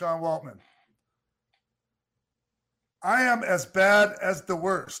Whitman or Sean Waltman? I am as bad as the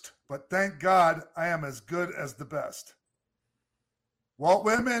worst, but thank God I am as good as the best. Walt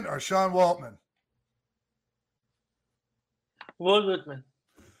Whitman or Sean Waltman? Walt Whitman.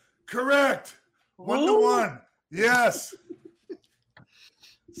 Correct. 1-1. Yes.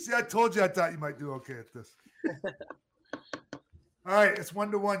 See, I told you I thought you might do okay at this. All right, it's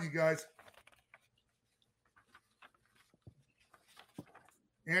 1-1, you guys.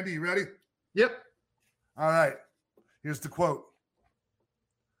 Andy, you ready? Yep. All right. Here's the quote.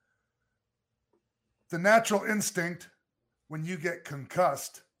 The natural instinct when you get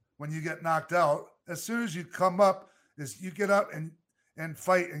concussed, when you get knocked out, as soon as you come up, is you get up and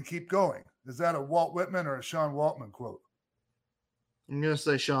fight and keep going. Is that a Walt Whitman or a Sean Waltman quote? I'm going to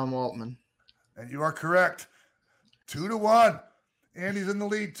say Sean Waltman. And you are correct. 2-1. Andy's in the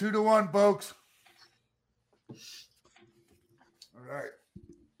lead. 2-1, folks. All right.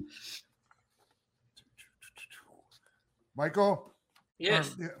 Michael?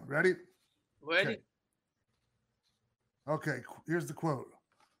 Yes. Ready? Ready. Okay, here's the quote.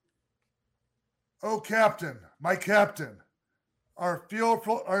 Oh, Captain, my Captain, our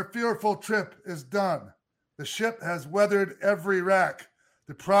fearful trip is done. The ship has weathered every rack.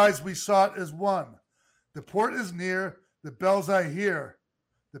 The prize we sought is won. The port is near, the bells I hear,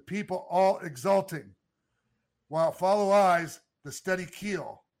 the people all exulting, while follow eyes the steady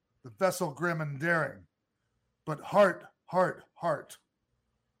keel, the vessel grim and daring. But heart, heart, heart,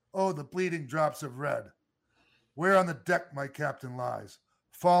 oh, the bleeding drops of red, where on the deck my captain lies,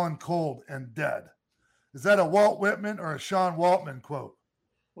 fallen cold and dead. Is that a Walt Whitman or a Sean Waltman quote?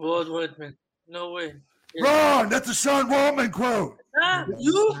 Walt Whitman. No way. Wrong! That's a Sean Waltman quote.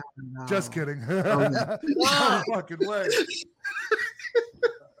 You? No. Just kidding. No fucking way. It's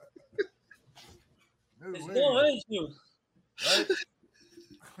no way, you. Right?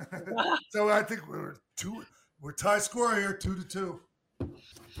 So I think we're tie score here, 2-2. All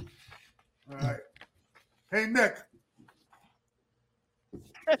right. Hey, Nick.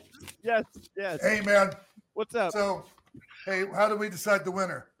 Yes. Hey, man. What's up? So, hey, how do we decide the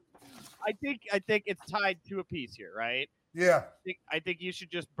winner? I think it's tied to a piece here, right? Yeah. I think you should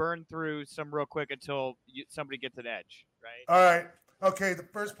just burn through some real quick until somebody gets an edge, right? All right. Okay, the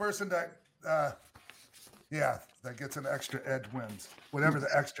first person that gets an extra edge wins. Whatever the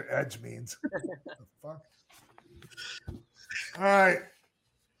extra edge means. The fuck? All right.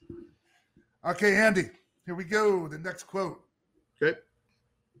 Okay, Andy, here we go. The next quote. Okay.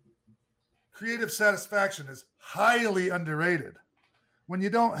 Creative satisfaction is highly underrated. When you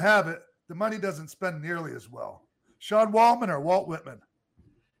don't have it, the money doesn't spend nearly as well. Sean Waltman or Walt Whitman?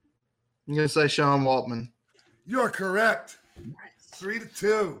 I'm going to say Sean Waltman. You're correct.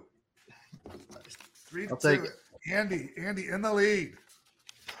 3-2. 3-2. I'll take it. Andy in the lead.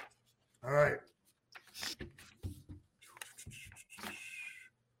 All right.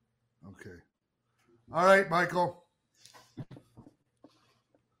 Okay. All right, Michael.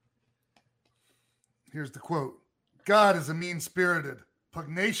 Here's the quote. God is a mean-spirited,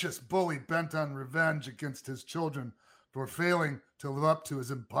 pugnacious bully bent on revenge against his children for failing to live up to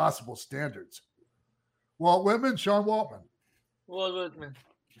his impossible standards. Walt Whitman, Sean Waltman? Walt Whitman.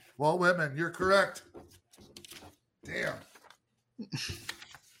 Walt Whitman, you're correct. Damn.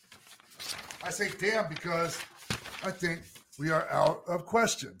 I say damn because I think we are out of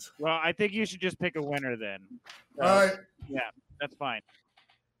questions. Well, I think you should just pick a winner then. So, all right. Yeah, that's fine.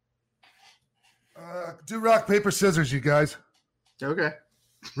 Do rock, paper, scissors, you guys. Okay.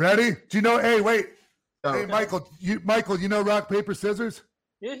 Ready? Do you know? Hey, wait. Oh. Hey, Michael. You know rock, paper, scissors?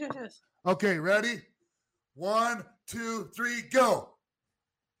 Yes. Okay, ready? 1, 2, 3, go.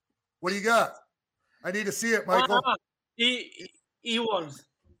 What do you got? I need to see it, Michael. He won.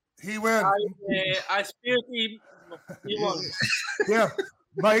 He wins. I spirit he won. Yeah.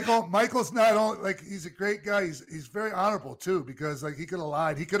 Michael's not only like he's a great guy, he's very honorable too, because like he could have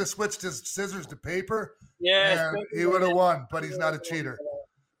lied. He could have switched his scissors to paper. Yeah, and he would have won, but he's not a cheater.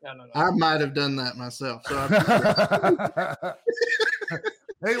 No. I might have done that myself. So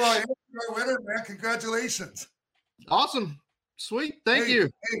Hey, well, you're a winner, man. Congratulations. Awesome. Sweet. Thank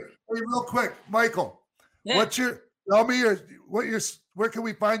you. Hey, real quick, Michael. Yeah. Where can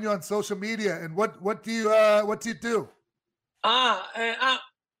we find you on social media, and what do you do?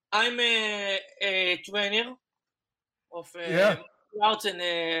 I'm a trainer of arts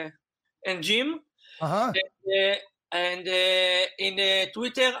and gym. Uh-huh. And in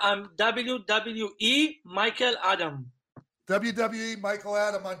Twitter, I'm WWE Michael Adam. WWE Michael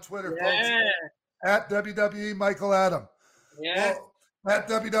Adam on Twitter, Yeah. folks. At WWE Michael Adam. Yeah. Well, at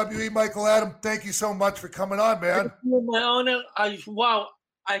WWE Michael Adam, thank you so much for coming on, man. It's my honor.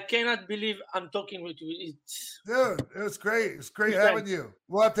 I cannot believe I'm talking with you. Dude, it was great. It's great having you.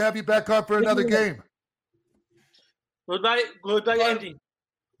 We'll have to have you back on for another game. Goodbye, Andy.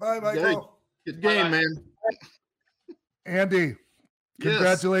 Bye, Michael. Good game, man. Andy,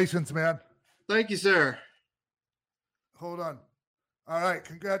 congratulations, man. Thank you, sir. Hold on. All right,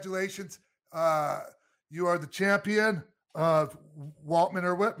 congratulations. You are the champion of Waltman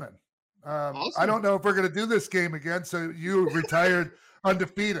or Whitman. Awesome. I don't know if we're going to do this game again, so you retired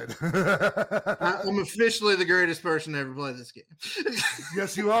undefeated. I'm officially the greatest person to ever play this game.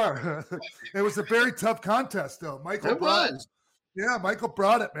 Yes, you are. It was a very tough contest, though. Michael brought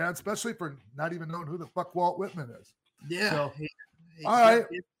it, man, especially for not even knowing who the fuck Walt Whitman is. Yeah. So, all right.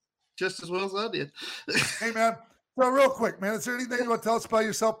 Just as well as I did. Hey, man. So real quick, man, is there anything you want to tell us about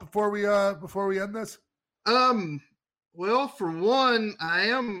yourself before we end this? Well, for one,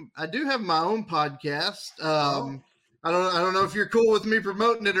 I do have my own podcast. I don't know if you're cool with me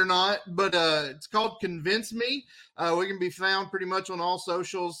promoting it or not, but it's called Convince Me. We can be found pretty much on all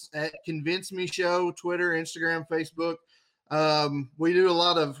socials at Convince Me Show, Twitter, Instagram, Facebook. We do a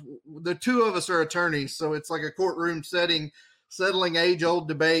lot of, the two of us are attorneys, so it's like a courtroom setting, settling age-old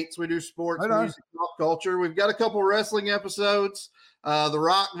debates. We do sports, music, pop culture. We've got a couple wrestling episodes. The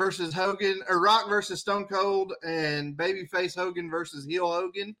Rock versus Hogan, or Rock versus Stone Cold, and Babyface Hogan versus Heel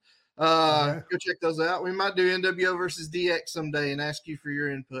Hogan. Go check those out. We might do NWO versus DX someday and ask you for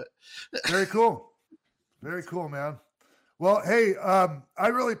your input. Very cool. Very cool, man. Well, hey, I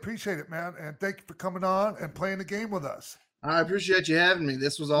really appreciate it, man. And thank you for coming on and playing the game with us. I appreciate you having me.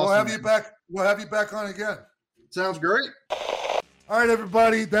 This was awesome. We'll have you back on again. Sounds great. All right,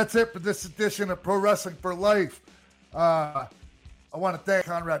 everybody. That's it for this edition of Pro Wrestling for Life. I want to thank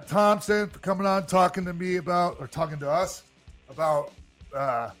Conrad Thompson for coming on, talking to us about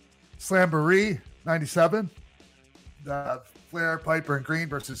Slamboree 97, Flair, Piper, and Green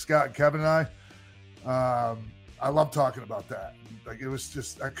versus Scott and Kevin and I. I love talking about that. Like, it was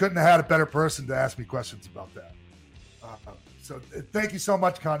just, I couldn't have had a better person to ask me questions about that. So thank you so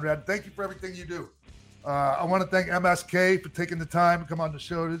much, Conrad. Thank you for everything you do. I want to thank MSK for taking the time to come on the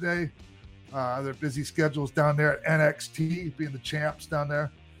show today. Their busy schedules down there at NXT, being the champs down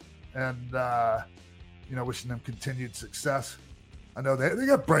there, and wishing them continued success. I know they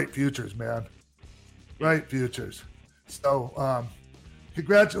got bright futures, man. Bright futures. So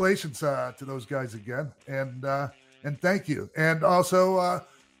congratulations to those guys again, and thank you. And also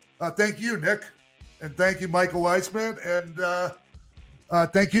thank you, Nick, and thank you, Michael Weissman, and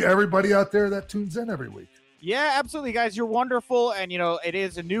thank you everybody out there that tunes in every week. Yeah, absolutely, guys. You're wonderful. And, it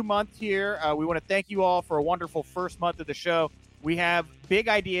is a new month here. We want to thank you all for a wonderful first month of the show. We have big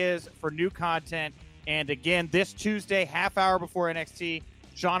ideas for new content. And, again, this Tuesday, half hour before NXT,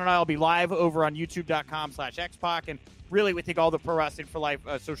 Sean and I will be live over on youtube.com/xpac. And, really, we think all the Pro Wrestling for Life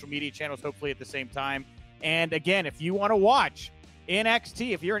social media channels, hopefully at the same time. And, again, if you want to watch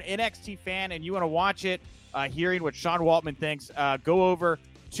NXT, if you're an NXT fan and you want to watch it, hearing what Sean Waltman thinks, go over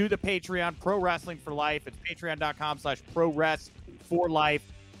to the Patreon, Pro Wrestling for Life. It's patreon.com/ProWrest4Life.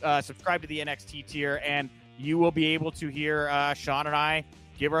 Subscribe to the NXT tier, and you will be able to hear Sean and I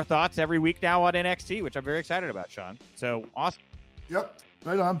give our thoughts every week now on NXT, which I'm very excited about, Sean. So awesome. Yep,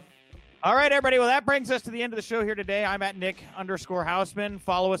 right on. All right, everybody. Well, that brings us to the end of the show here today. I'm at Nick_Hausman.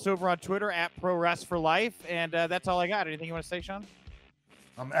 Follow us over on Twitter at ProWrest4Life. And that's all I got. Anything you want to say, Sean?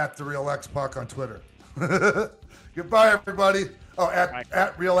 I'm at The Real X-Pac on Twitter. Goodbye, everybody. Oh,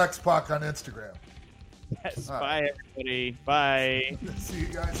 at Real X-Pac on Instagram. Yes, bye, everybody. Bye. See you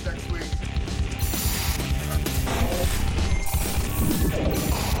guys next week.